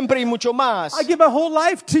para siempre y mucho más. I give my whole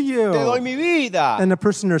life to you. Te doy mi vida. And the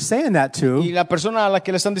person they're saying that to Y la persona a la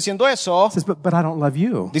que le están diciendo eso says, but I don't love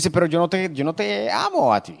you. dice, pero yo no te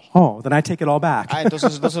amo a ti. Oh, then I take it all back.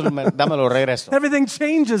 Entonces dámelo regreso. Everything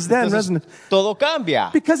changes then, Entonces, doesn't it? todo cambia.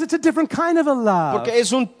 Because it's a different kind of a love. Porque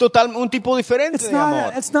es un tipo diferente de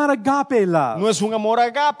amor. It's not agape love. No es un amor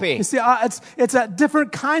agape, You see, it's a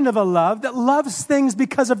different kind of a love that loves things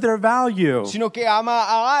because of their value. sino que ama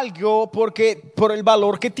a algo por el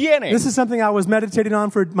valor que tiene. This is something I was meditating on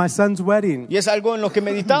for my son's wedding. Y es algo en lo que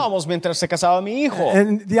meditábamos mientras se casaba mi hijo.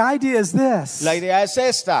 And the idea is this. La idea es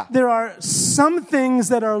esta, There are some things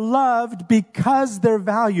that are loved because they're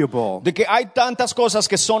valuable. de que hay tantas cosas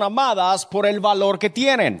que son amadas por el valor que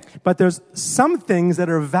tienen, But there's some things that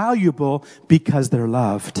are valuable because they're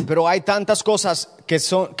loved. pero hay tantas cosas que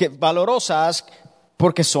son valorosas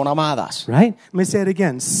porque son amadas. Right? Let me say it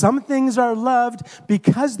again. Some things are loved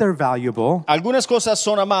because they're valuable, Algunas cosas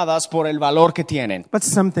son amadas por el valor que tienen, but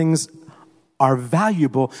some things are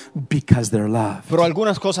valuable because they're loved. pero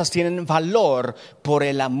algunas cosas tienen valor por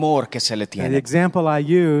el amor que se le And the tiene. example I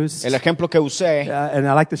used, El ejemplo que usé, and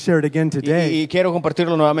I like to share it again today, y quiero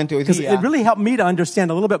compartirlo nuevamente hoy because día, it really helped me to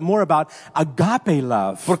understand a little bit more about agape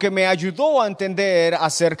love. porque me ayudó a entender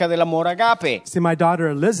acerca del amor agape. See, my daughter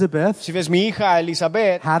Elizabeth Si ves, mi hija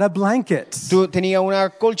Elizabeth had a blanket tenía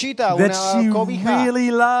una colchita, that una she cobija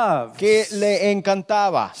really loved. que le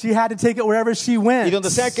encantaba. She had to take it wherever she went. Y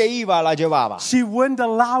donde sea que iba, la llevaba. She wouldn't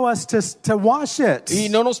allow us to wash it Y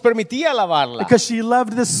no nos permitía lavarla, because she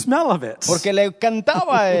loved the smell of it. porque le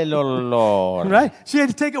encantaba el olor. Right? She had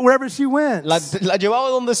to take it wherever she went. La llevaba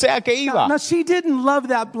donde sea que iba. Now, she didn't love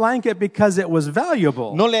that blanket because it was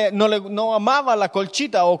valuable. No amaba la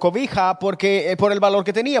colchita o cobija por el valor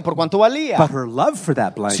que tenía, por cuánto valía. But her love for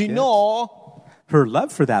that blanket,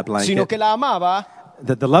 Sino que la amaba,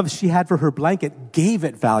 the love she had for her blanket gave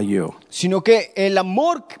it value. sino que el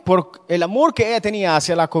amor que ella tenía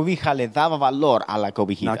hacia la cobija le daba valor a la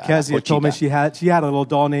cobijita. Now, a la Kezia told me colchita. she had a little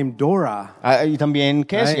doll named Dora. Y también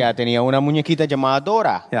Kezia tenía una muñequita llamada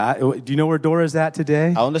Dora. Yeah, do you know where Dora is at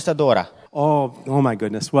today? ¿A dónde está Dora? Oh my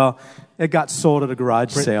goodness. Well, it got sold at a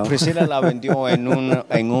garage sale. Priscila la vendió en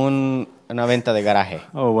una venta de garaje.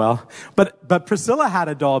 Oh well. But Priscilla had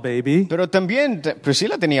a doll baby Pero también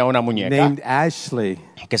Priscila tenía una muñeca named Ashley.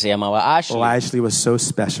 que se llamaba Ashley. Oh, Ashley was so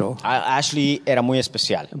special. Ashley era muy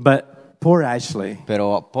especial. But poor Ashley,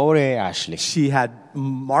 Pero pobre Ashley. she had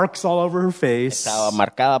marks all over her face. Estaba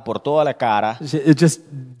marcada por toda la cara. It just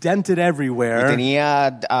dented Y everywhere.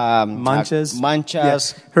 tenía Manchas.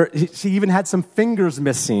 manchas, She even had some fingers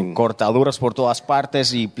missing. cortaduras por todas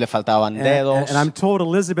partes y le faltaban dedos. And I'm told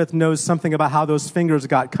Elizabeth knows something about how those fingers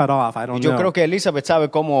got cut off. I Y don't yo know. creo que Elizabeth sabe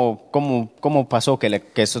cómo pasó que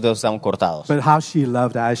esos dedos estaban cortados. But how she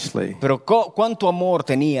loved Ashley. Pero cuánto amor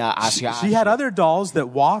tenía hacia She had Ashley. other dolls that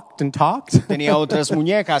walked and talked. Tenía otras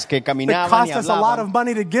muñecas que It caminaban cost y us a lot of hablaban.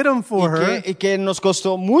 money to get them for her. Y que nos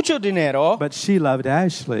costó mucho dinero, But she loved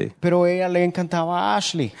Ashley. pero ella le encantaba a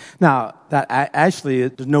Ashley. Now, that Ashley,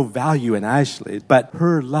 there's no value in Ashley, but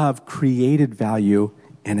her love created value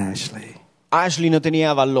in Ashley. Ashley no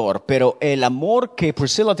tenía valor, pero el amor que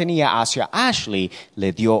Priscilla tenía hacia Ashley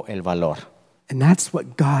le dio el valor. And that's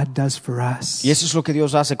what God does for us. Y eso es lo que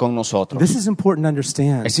Dios hace con nosotros. This is important to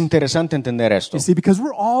understand. Es interesante entender esto. You see, because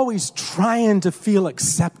we're always trying to feel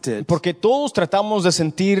accepted. Porque todos tratamos de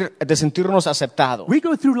sentirnos aceptados. We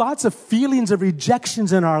go through lots of feelings of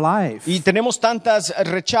rejections in our life. Y tenemos tantos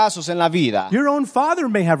rechazos en la vida. Your own father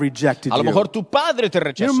may have rejected A lo you. mejor tu padre te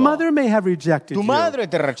rechazó. Your mother may have rejected Tu you. madre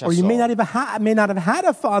te rechazó. Or you may not have had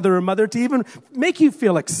a father or mother to even make you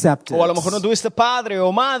feel accepted. O a lo mejor no tuviste padre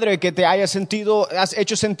o madre que te haya sentido sido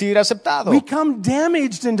hecho sentir aceptado, We come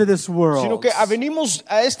damaged into this world. sino que venimos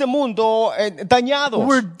a este mundo dañados,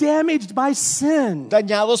 We're damaged by sin.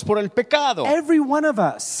 dañados por el pecado. Every one of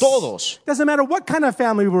us. Todos. Doesn't matter what kind of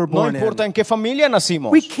family we were No born importa in. en qué familia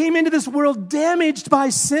nacimos. We came into this world damaged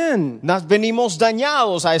by sin. Venimos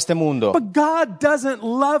dañados a este mundo. But God doesn't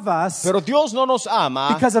love us Pero Dios no nos ama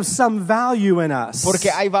because of some value in us. porque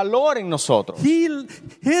hay valor en nosotros,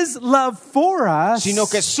 His love for us sino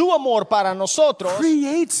que su amor para nosotros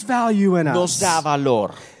creates value in nos us. da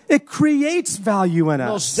valor, It creates value in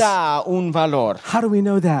nos us. da un valor. How do we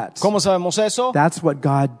know that? ¿Cómo sabemos eso? That's what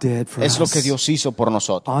God did for Es lo us que Dios hizo por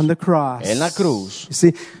nosotros. on the cross. En la cruz. You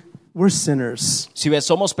see, we're sinners. Si ves,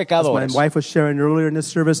 somos As my pecadores. wife was sharing earlier in this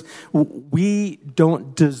service, we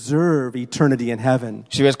don't deserve eternity in heaven.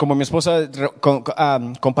 Si ves, como mi esposa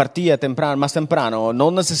compartía más temprano,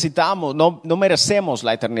 no necesitamos, no merecemos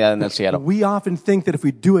la eternidad en el cielo. We often think that if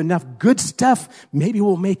we do enough good stuff, maybe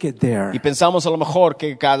we'll make it there. Y pensamos a lo mejor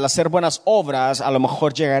que al hacer buenas obras, a lo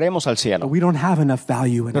mejor llegaremos al But cielo. we don't have enough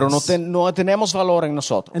value in Pero us. no tenemos valor en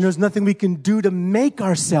nosotros. And there's nothing we can do to make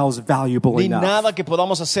ourselves valuable Ni enough. nada que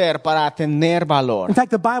podamos hacer para tener valor. In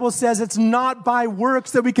fact, the Bible says it's not by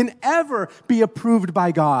works that we can ever be approved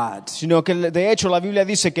by God. Sino que de hecho la Biblia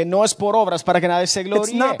dice que no es por obras para que nadie se It's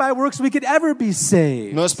gloríe. not by works we could ever be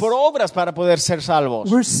saved. No es por obras para poder ser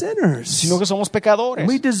salvos, We're sinners. sino que somos pecadores.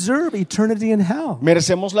 We deserve eternity in hell.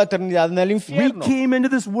 Merecemos la eternidad en el We infierno. came into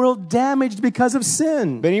this world damaged because of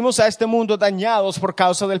sin. Venimos a este mundo dañados por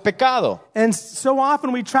causa del pecado. And so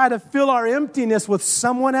often we try to fill our emptiness with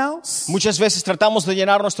someone else Muchas veces tratamos de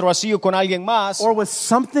llenar nuestro vacío con alguien más or with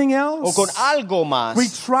something else. o con algo más. We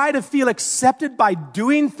try to feel accepted by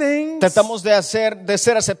doing things. Tratamos de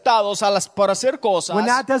ser aceptados por hacer cosas. When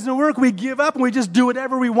that doesn't work, we give up and we just do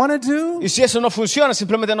whatever we want to do. Y si eso no funciona,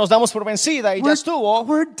 simplemente nos damos por vencida y ya estuvo.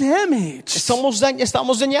 We're damaged.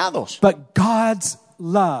 Estamos dañados. But God's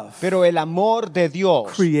love Pero el amor de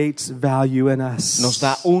Dios creates value in us. nos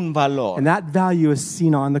da un valor. And that value is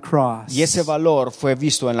seen on the cross. Y ese valor fue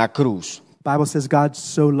visto en la cruz. The Bible says God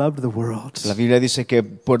so loved the world. La Biblia dice que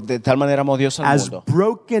de tal manera amó Dios al As mundo.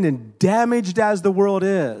 broken and damaged as the world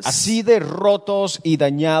is, Así de rotos y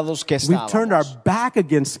dañados que we've turned our estábamos. back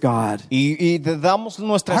against God. Y le damos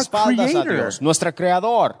nuestras Our espaldas a Creator. Dios, nuestro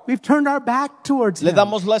Creador. We've turned our back towards Le Him.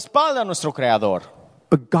 damos la espalda a nuestro Creador.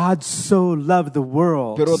 But God so loved the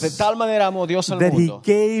world Pero de tal manera amó Dios al that He mundo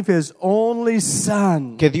gave His only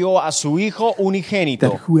Son, que dio a su Hijo that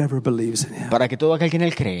unigénito whoever believes in Him para que todo aquel que en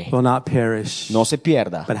él cree will not perish, no se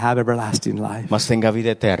pierda, but have everlasting life. mas tenga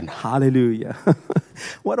vida eterna. Hallelujah.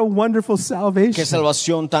 What a wonderful Qué salvation.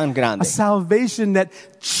 salvación tan A grande. salvation that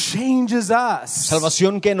changes us.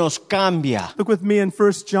 Salvación que nos cambia. Look with me in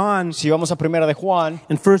 1 John. Si vamos a Primera de Juan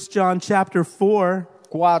In 1 John chapter 4,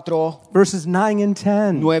 4, verses 9 and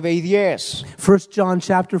 10. 9 y 10. 1 John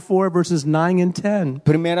chapter 4, verses 9 and 10.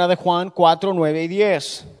 Primera de Juan 4, 9 y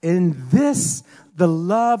 10. In this, the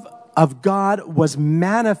love of God was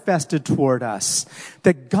manifested toward us,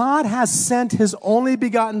 that God has sent His only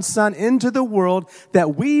begotten Son into the world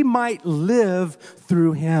that we might live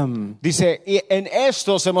through Him. Dice, y en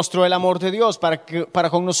esto se mostró el amor de Dios para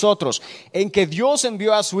con nosotros, en que Dios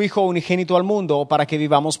envió a su Hijo unigénito al mundo para que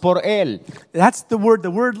vivamos por Él. That's the word. The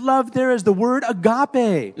word love there is the word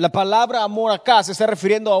agape. La palabra amor acá se está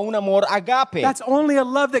refiriendo a un amor agape. That's only a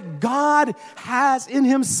love that God has in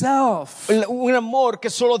Himself. Un amor que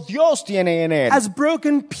solo Dios tiene en Él. As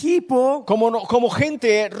broken people, Como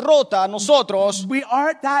gente rota, nosotros,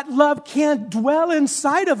 that love can't dwell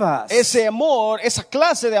inside of us. ese amor, esa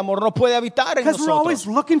clase de amor no puede habitar en Because we're always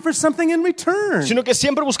nosotros. looking for something in return. Sino que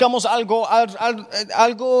siempre buscamos algo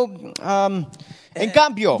en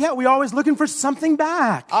cambio. Yeah, we're always looking for something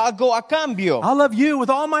back. Algo a cambio. I'll love you with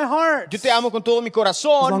all my heart. Yo te amo con todo mi As long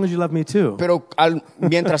corazón, as you love me too. pero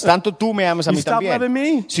mientras tanto tú me ames a You mí stop loving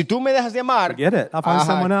también. me? Si tú me dejas de amar, Forget it. I'll find ajá,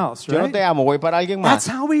 someone else, yo no right? te amo, voy para alguien That's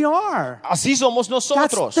más. how we are. Así somos That's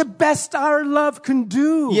nosotros. the best our love can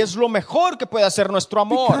do. Y es lo mejor que puede hacer nuestro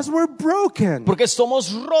amor, Because we're broken. porque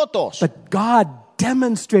somos rotos. But God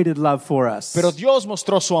demonstrated love for us. Pero Dios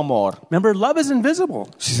mostró su amor. Remember, love is invisible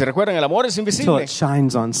Si se recuerdan, el amor es until invisible it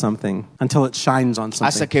shines on something. Until it shines on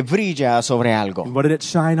hasta something. que brilla sobre algo. What did it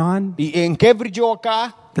shine on? ¿Y en qué brilló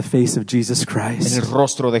acá? The face of Jesus En el Christ.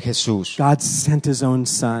 rostro de Jesús. God sent His own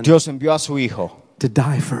Son Dios envió a su Hijo to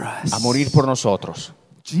die for us. a morir por nosotros.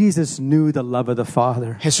 Jesus knew the love of the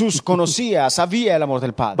Father. Jesús conocía, sabía el amor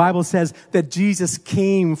del Padre. Bible says that Jesus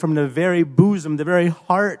came from the very bosom, the very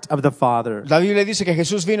heart of the Father. La Biblia dice que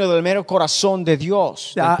Jesús vino del mero corazón de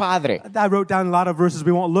Dios, del Padre. I wrote down a lot of verses.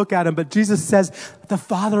 We won't look at them, but Jesus says, the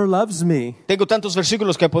Father loves me. Tengo tantos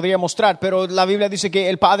versículos que podría mostrar, pero la Biblia dice que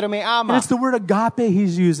el Padre me And ama. it's the word agape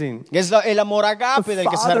he's using. Es el amor agape The del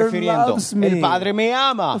que se está Father refiriendo. loves me. El Padre me The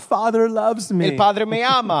ama. Father loves me. El Padre me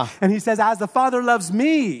ama. And he says, as the Father loves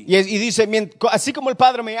me, Y dice, así como el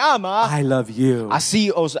Padre me ama, I love you.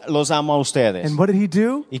 así los amo a ustedes. And what did he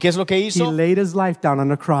do? ¿Y qué es lo que He hizo? laid his life down on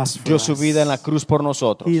the cross for Dio us. su vida en la cruz por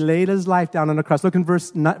nosotros. He laid his life down on the cross. Look in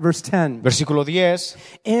verse 10. Versículo 10.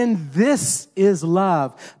 And this is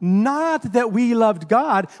love, not that we loved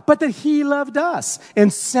God, but that he loved us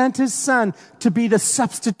and sent his son to be the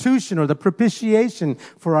substitution or the propitiation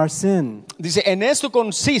for our sin. Dice, en esto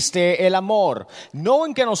consiste el amor, no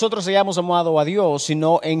en que nosotros hayamos amado a Dios,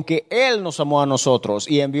 sino en que Él nos amó a nosotros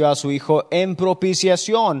y envió a su Hijo en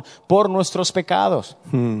propiciación por nuestros pecados.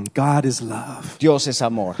 God is love. Dios es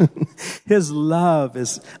amor. His love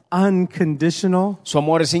is unconditional. Su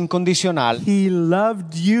amor es incondicional. He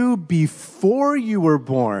loved you before you were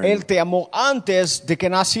born. Él te amó antes de que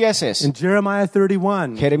nacieses. In Jeremiah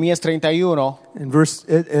 31, Jeremías 31, in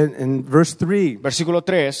verse 3, versículo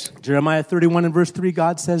 3. Jeremiah 31 and verse 3,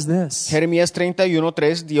 God says this, Jeremías 31,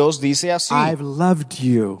 3, Dios dice así: I've loved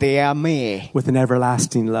you te amé with an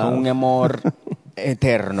everlasting con un love. amor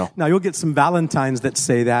eterno. Now, you'll get some Valentines that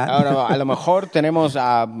say that. Ahora, a lo mejor tenemos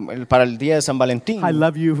para el día de San Valentín, I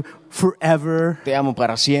love you forever. te amo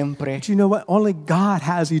para siempre. But you know what? Only God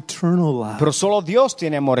has eternal love. Pero solo Dios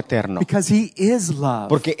tiene amor eterno, Because he is love.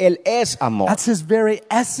 porque Él es amor. That's his very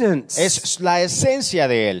essence. Es la esencia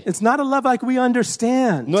de Él. It's not a love like we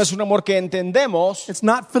understand. No es un amor que entendemos, It's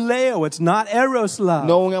not phileo. It's not eros love.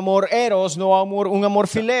 no un amor eros, no un amor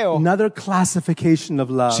fileo, Another classification of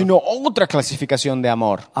love. sino otra clasificación de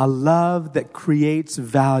amor. A love that creates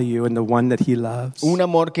value in the one that he loves. Un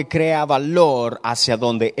amor que crea valor hacia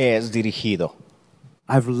donde es dirigido.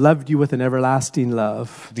 I've loved you with an everlasting love.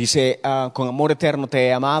 Dice, con amor eterno te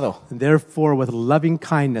he amado, And therefore, with loving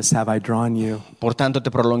kindness have I drawn you. por tanto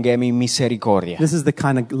te prolongué mi misericordia. This is the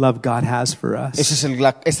kind of love God has for us. Esta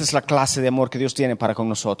es la clase de amor que Dios tiene para con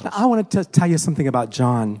nosotros. I want to tell you something about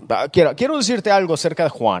John. Quiero decirte algo acerca de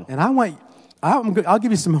Juan, And I'll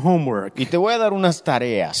give you some homework. y te voy a dar unas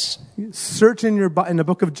tareas. Search in the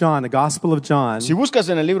book of John, the Gospel of John. Si buscas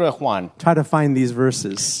en el libro de Juan, Try to find these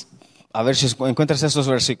verses. a ver si encuentras estos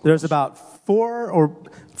versículos. There's about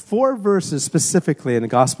four verses specifically in the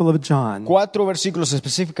Gospel of John. 4 versículos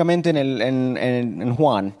específicamente en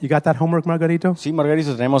Juan. You got that homework, Margarito? Sí,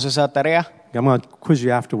 Margarito, tenemos esa tarea. I'm going to quiz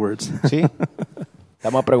you afterwards. Sí.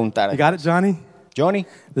 Vamos a preguntar. You got it, Johnny? Johnny,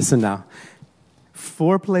 Listen now.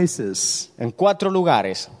 4 places en 4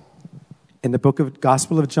 lugares in the book of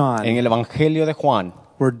Gospel of John en el Evangelio de Juan,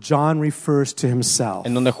 where John refers to himself.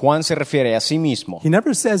 en donde Juan se refiere a sí mismo. He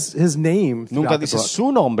never says his name Nunca throughout the dice book,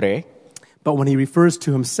 su nombre, but when he refers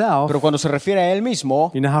to himself, pero cuando se refiere a él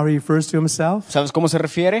mismo, you know how he refers to himself? ¿sabes cómo se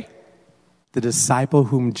refiere? The disciple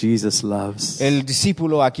whom Jesus loves. El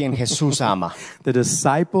discípulo a quien Jesús ama. The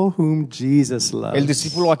disciple whom Jesus El loves.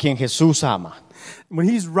 discípulo a quien Jesús ama. When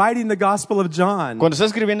he's writing the Gospel of John, Cuando está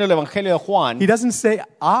escribiendo el Evangelio de Juan, he doesn't say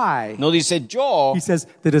I. no dice yo, He says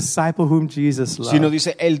the disciple whom Jesus sino loves.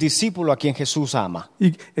 dice el discípulo a quien Jesús ama.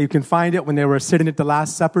 You can find it when they were sitting at the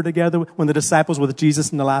Last Supper together, when the disciples were with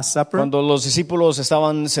Jesus in the Last Supper. Cuando los discípulos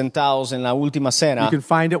estaban sentados en la última You cena, can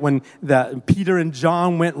find it when Peter and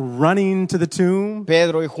John went running to the tomb.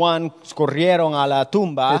 Pedro y Juan corrieron a la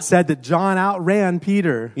tumba It said that John outran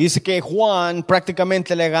Peter. y dice que Juan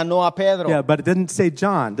prácticamente le ganó a Pedro. Yeah, but it didn't say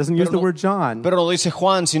John. It doesn't use the word John. Pero no dice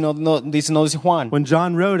Juan, sino no dice Juan. When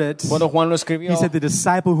John wrote it, Cuando Juan lo escribió, he said the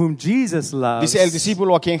disciple whom Jesus loves, dice el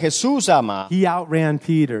discípulo a quien Jesús ama, he outran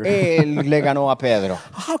Peter. él le ganó a Pedro.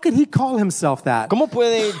 How could he call himself that? ¿Cómo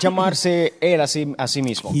puede llamarse él a sí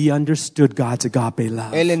mismo? He understood God's agape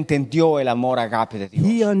love. Él entendió el amor agape de Dios.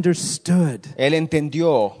 He understood. Él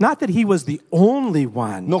entendió, Not that he was the only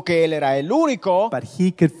one, no que él era el único, but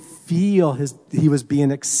he could feel he was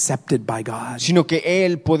being accepted by God. sino que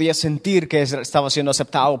él podía sentir que estaba siendo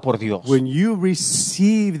aceptado por Dios. When you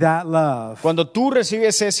receive that love, Cuando tú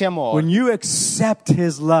recibes ese amor, when you accept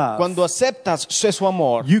his love, cuando aceptas su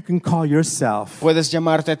amor, you can call yourself puedes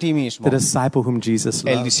llamarte a ti mismo the disciple whom Jesus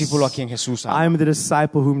el loves. discípulo a quien Jesús ama. I'm the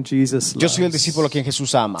disciple whom Jesus Yo soy el loves. discípulo a quien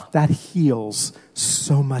Jesús ama. That heals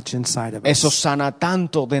so much inside of Eso us. sana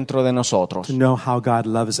tanto dentro de nosotros. To know how God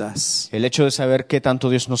loves us. El hecho de saber qué tanto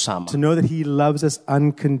Dios nos ama. To know that he loves us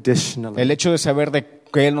unconditionally. El hecho de saber de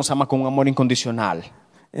que Él nos ama con un amor incondicional.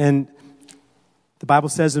 And the Bible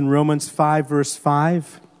says in Romans 5, verse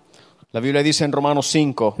 5, La Biblia dice en Romanos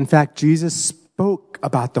 5, in fact, Jesus spoke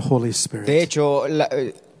about the Holy de Spirit. hecho,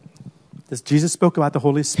 Jesus spoke about the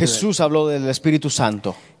Holy Spirit. Jesús habló del Espíritu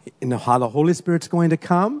Santo You know how the Holy Spirit's going to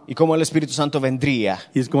come? y cómo el Espíritu Santo vendría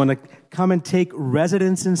He's going to come and take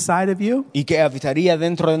residence inside of you. y que habitaría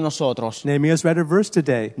dentro de nosotros. Nehemiah's read a verse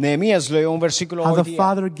today. Nehemías leyó un versículo How hoy the día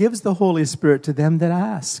Father gives the Holy Spirit to them that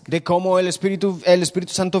ask. de cómo el Espíritu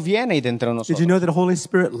Santo viene y dentro de Did you nosotros. know that the Holy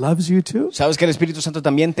Spirit loves you too? ¿Sabes que el Espíritu Santo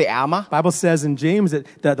también te ama? Bible says in James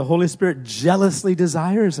that the Holy Spirit jealously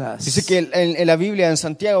desires us. Dice que en la Biblia, en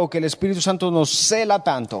Santiago, que el Espíritu Santo nos cela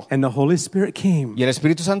tanto. And the Holy Spirit came Y el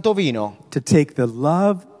Espíritu Santo vino to take the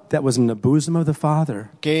love that was in the bosom of the Father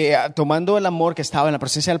que tomando el amor que estaba en la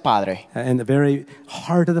presencia del Padre, and the very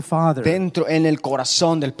heart of the Father, dentro en el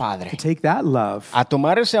corazón del to Padre, take that love a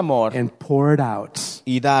tomar ese amor and pour it out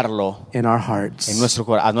y darlo in our hearts. en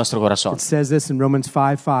a nuestro corazón. It says this in Romans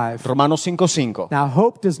 5:5. Romanos 5:5. Now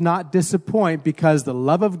hope does not disappoint because the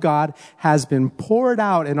love of God has been poured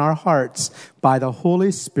out in our hearts by the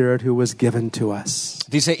Holy Spirit who was given to us.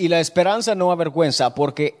 Dice, y la esperanza no avergüenza,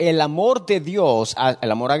 porque el amor de Dios,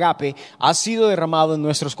 el amor agape, ha sido derramado en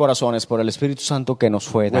nuestros corazones por el Espíritu Santo que nos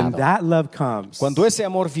fue When dado. that love comes, Cuando ese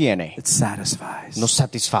amor viene, it satisfies. nos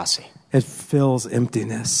satisface, It fills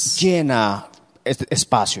emptiness. llena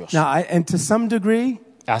espacios. Now, and to some degree,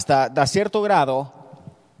 Hasta a cierto grado,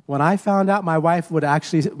 when I found out my wife would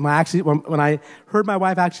when I heard my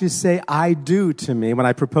wife actually say "I do" to me when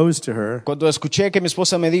I proposed to her, cuando escuché que mi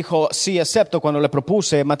esposa me dijo, sí, acepto, cuando le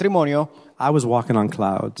propuse matrimonio, I was walking on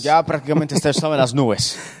clouds. ya prácticamente estaba en las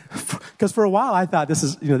nubes. Because for a while I thought this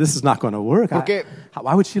is not going to work. Porque-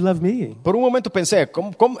 Why would she love me? Por un momento pensé,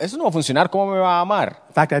 ¿cómo? Eso no va a funcionar, ¿cómo me va a amar?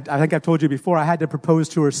 In fact, I think I've told you before, I had to propose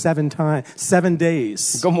to her 7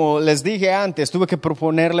 days. Como les dije antes, tuve que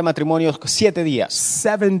proponerle matrimonio 7 días.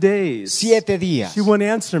 7 days. 7 días. She wouldn't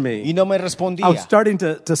answer Y me. no me I was respondía. starting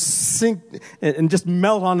to sink and just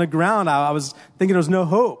melt on the ground. I was thinking there was no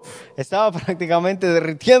hope. Estaba prácticamente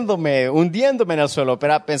derritiéndome, hundiéndome en el suelo,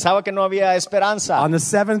 pero pensaba que no había esperanza. On the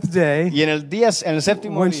 7th day, Y en el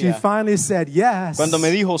séptimo when she día, finally said yes, cuando me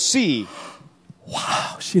dijo sí,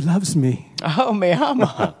 wow, she loves me. oh, me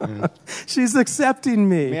ama, She's accepting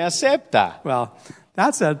me me. acepta. Well,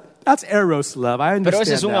 that's eros love. I Pero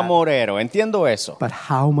ese understand es un that. amorero, entiendo eso. But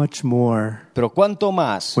how much more Pero cuánto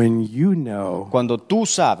más when you know cuando tú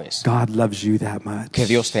sabes God loves you that much que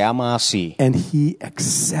Dios te ama así and He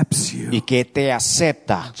accepts you y que te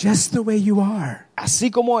acepta just the way you are.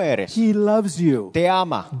 así como eres. He loves you Te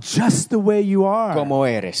ama just the way you are. como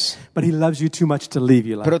eres. But He loves you too much to leave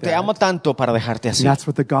you like Pero te that. ama tanto para dejarte And así. that's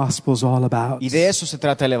what the gospel's all about. Y de eso se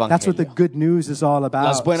trata el That's what the Evangelio. good news is all about.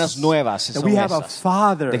 Las buenas nuevas That son we have a esas.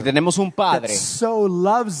 Father De que tenemos un that Padre so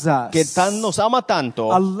loves us. que nos ama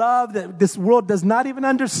tanto. A love that this world does not even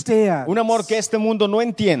understand. Un amor que este mundo no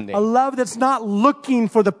entiende. A love that's not looking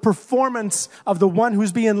for the performance of the one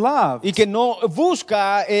who's being loved. Y que no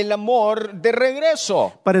busca el amor de regreso,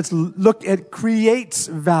 But it creates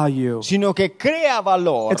value. sino que crea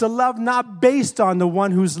valor. It's a love not based on the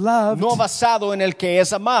one who's loved, No basado en el que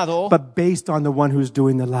es amado, but based on the one who's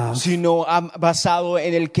doing the love. sino basado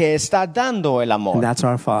en el que está dando el And amor. that's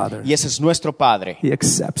our Father. Y ese es nuestro Padre. He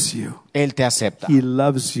accepts you. Él te acepta. He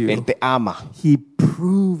loves Él you. te ama. He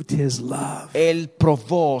proved His love. Él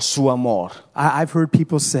probó su amor. I've heard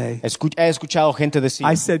people say, He escuchado gente decir,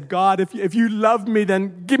 I said, God, if you love me,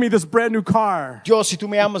 then give me this brand new car. Dios, si tú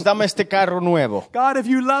me amas, dame este carro nuevo. God, if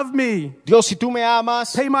you love me, Dios, si tú me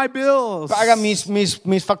amas, pay my bills. paga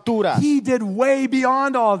mis facturas. He did way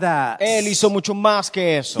beyond all that. Él hizo mucho más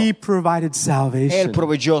que eso. He provided Él salvation.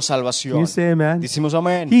 proveyó Can salvación. you say amen? Decimos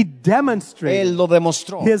amén. He Él demonstrated lo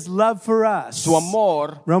demostró. His love for us. Su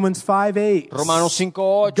amor, Romans 5:8. Romanos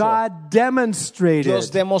 5:8. God demonstrated.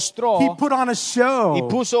 Dios demostró He put on a show. y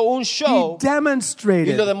puso un show He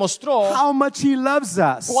demonstrated y lo demostró how much He loves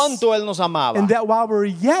us. cuánto Él nos amaba. And that while we're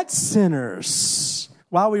yet sinners,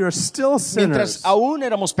 while we are still Mientras sinners, aún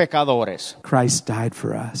éramos pecadores, Christ died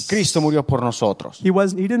for us. Cristo murió por nosotros. He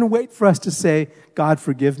didn't wait for us to say, God,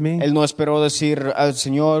 forgive me. Él no esperó decir al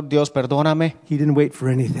Señor, Dios, perdóname. He didn't wait for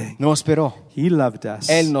anything. No esperó. He loved us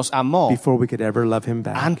Él nos amó before we could ever love Him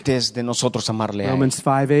back. antes de nosotros amarle a Él. Romans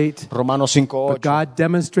 5:8. Romanos But 5:8. God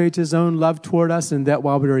demonstrates His own love toward us in that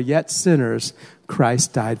while we were yet sinners,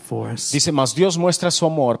 Christ died for us. Dice, mas Dios muestra su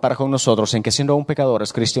amor para con nosotros en que siendo aún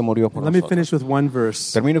pecadores, Cristo murió por Let me nosotros. finish with one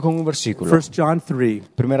verse. Termino con un versículo. 1 John 3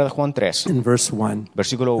 Primera de Juan 3, in verse 1.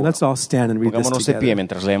 versículo And 1. let's all stand and read this Pongámonos de pie together.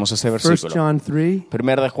 mientras leemos este 1 versículo. John 3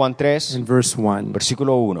 Primera de Juan 3, in verse 1.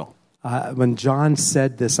 versículo 1. When John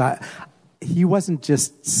said this, he wasn't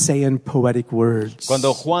just saying poetic words.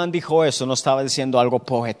 Cuando Juan dijo eso, no estaba diciendo algo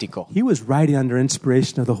poético. He was writing under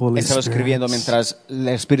inspiration of the Holy Estaba escribiendo Spirit. mientras el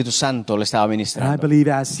Espíritu Santo le estaba And I ministrando. believe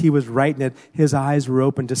as he was writing it, his eyes were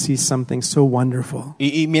open to see something so wonderful.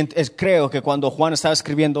 Creo que cuando Juan estaba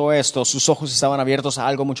escribiendo esto, sus ojos estaban abiertos a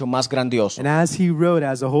algo mucho más grandioso. And as he wrote,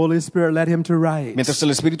 as the Holy Spirit led him to write, Mientras el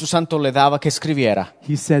Espíritu Santo le daba que escribiera,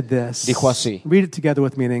 he said this. dijo así. Read it together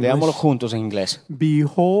with me in Leámoslo English. juntos en inglés.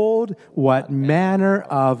 Behold, what manner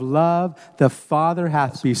of love the Father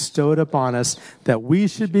hath bestowed upon us, that we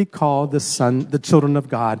should be called the children of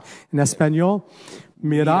God. En español,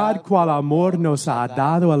 mirad cuál amor nos ha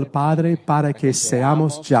dado el Padre para que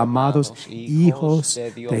seamos llamados hijos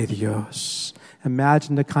de Dios.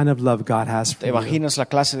 Imagine the kind of love God has for ¿Te you. imaginas la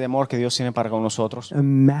clase de amor que Dios tiene para con nosotros?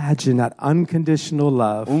 Imagine that unconditional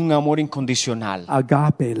love, Un amor incondicional,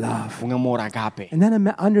 agape love. un amor agape. And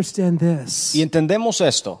then understand this, Y entendemos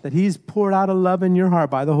esto, that He's poured out a love in your heart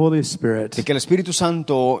by the Holy Spirit, de que el Espíritu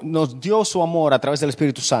Santo nos dio su amor a través del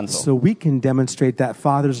Espíritu Santo, so we can demonstrate that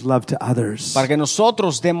Father's love to others. para que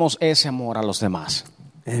nosotros demos ese amor a los demás.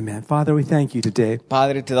 Amen. Father, we thank you today.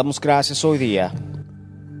 Padre, te damos gracias hoy día.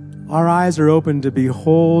 Our eyes are open to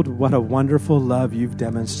behold what a wonderful love you've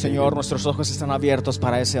demonstrated. Señor, nuestros ojos están abiertos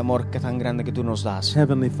para ese amor que tan grande que tú nos das.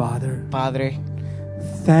 Heavenly Father, Padre,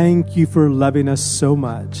 thank you for loving us so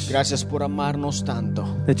much gracias por amarnos tanto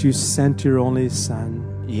that you sent your only Son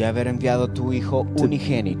y haber enviado a tu Hijo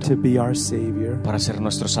unigénito to be our Savior. para ser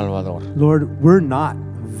nuestro Salvador. Lord, we're not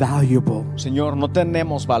valuable. Señor, no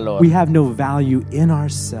tenemos valor. We have no value in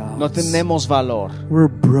ourselves. No tenemos valor. We're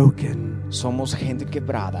broken. Somos gente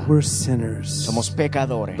quebrada. We're sinners. Somos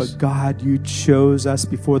pecadores. But God, you chose us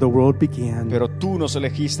before the world began. Pero tú nos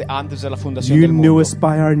elegiste antes de la fundación You del knew mundo. us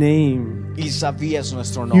by our name. Y sabías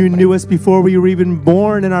nuestro You nombre. knew us before we were even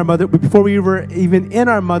born in our mother, before we were even in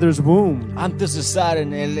our mother's womb. Antes de estar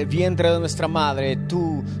en el vientre de nuestra madre,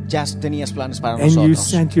 tú ya tenías planes para And you nosotros.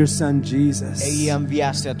 sent your Son Jesus Y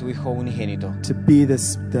enviaste a tu Hijo unigénito to be the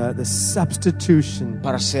substitution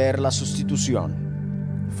para ser la sustitución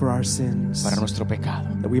for our sins, para nuestro pecado,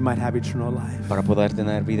 that we might have eternal life. para poder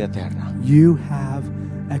tener vida eterna. You have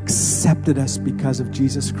accepted us because of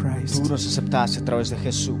Jesus Christ. Tú nos aceptaste a través de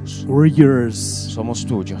Jesús. We're yours. Somos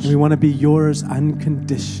tuyos We want to be yours y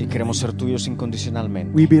unconditionally. queremos ser tuyos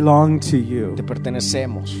incondicionalmente. We belong to you. Te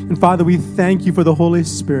pertenecemos. And Father, we thank you for the Holy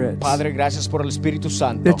Spirit Padre, gracias por el Espíritu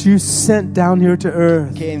Santo that you sent down here to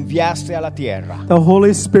earth. que enviaste a la tierra The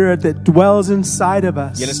Holy Spirit that dwells inside of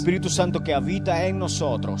us, y el Espíritu Santo que habita en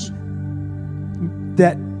nosotros,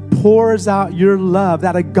 that pours out your love,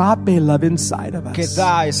 that agape love inside of que us,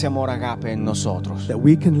 da ese amor agape en nosotros that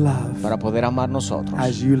we can love para poder amar nosotros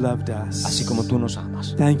as you loved us. así como tú nos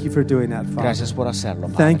amas. Thank you for doing that, Father. Gracias por hacerlo,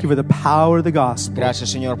 Thank you Padre. for the power of the gospel. Gracias,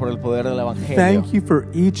 Señor, por el poder del Evangelio, Thank you for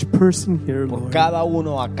each person here, por Lord, cada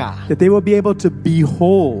uno acá. that they will be able to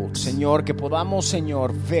behold, Señor, que podamos,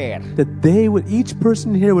 Señor, ver, that each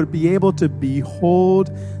person here would be able to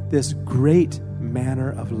behold this great manner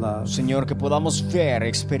of love. Señor, que podamos ver,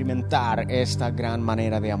 experimentar esta gran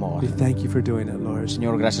manera de amor. We thank you for doing it, Lord.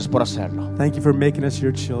 Señor, gracias por hacerlo, Thank you for making us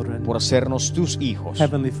your children. por hacernos tus hijos.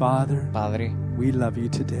 Heavenly Father, Padre, we love you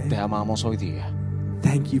te today. amamos hoy día.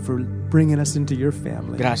 Thank you for bringing us into your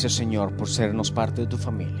family. Gracias, Señor, por sernos parte de tu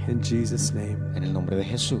familia. In Jesus' name, En el nombre de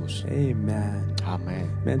Jesús. amen.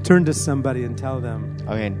 Amén. Man, turn to somebody and tell them,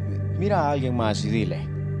 Amén. Mira a alguien más y dile,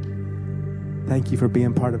 thank you for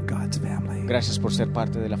being part of God's family. gracias por ser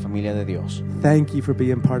parte de la familia de Dios. Thank you for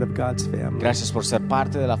being part of God's family. Gracias por ser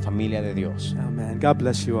parte de la familia de Dios. Amen. God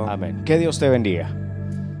bless you all. Amén. Que Dios te bendiga.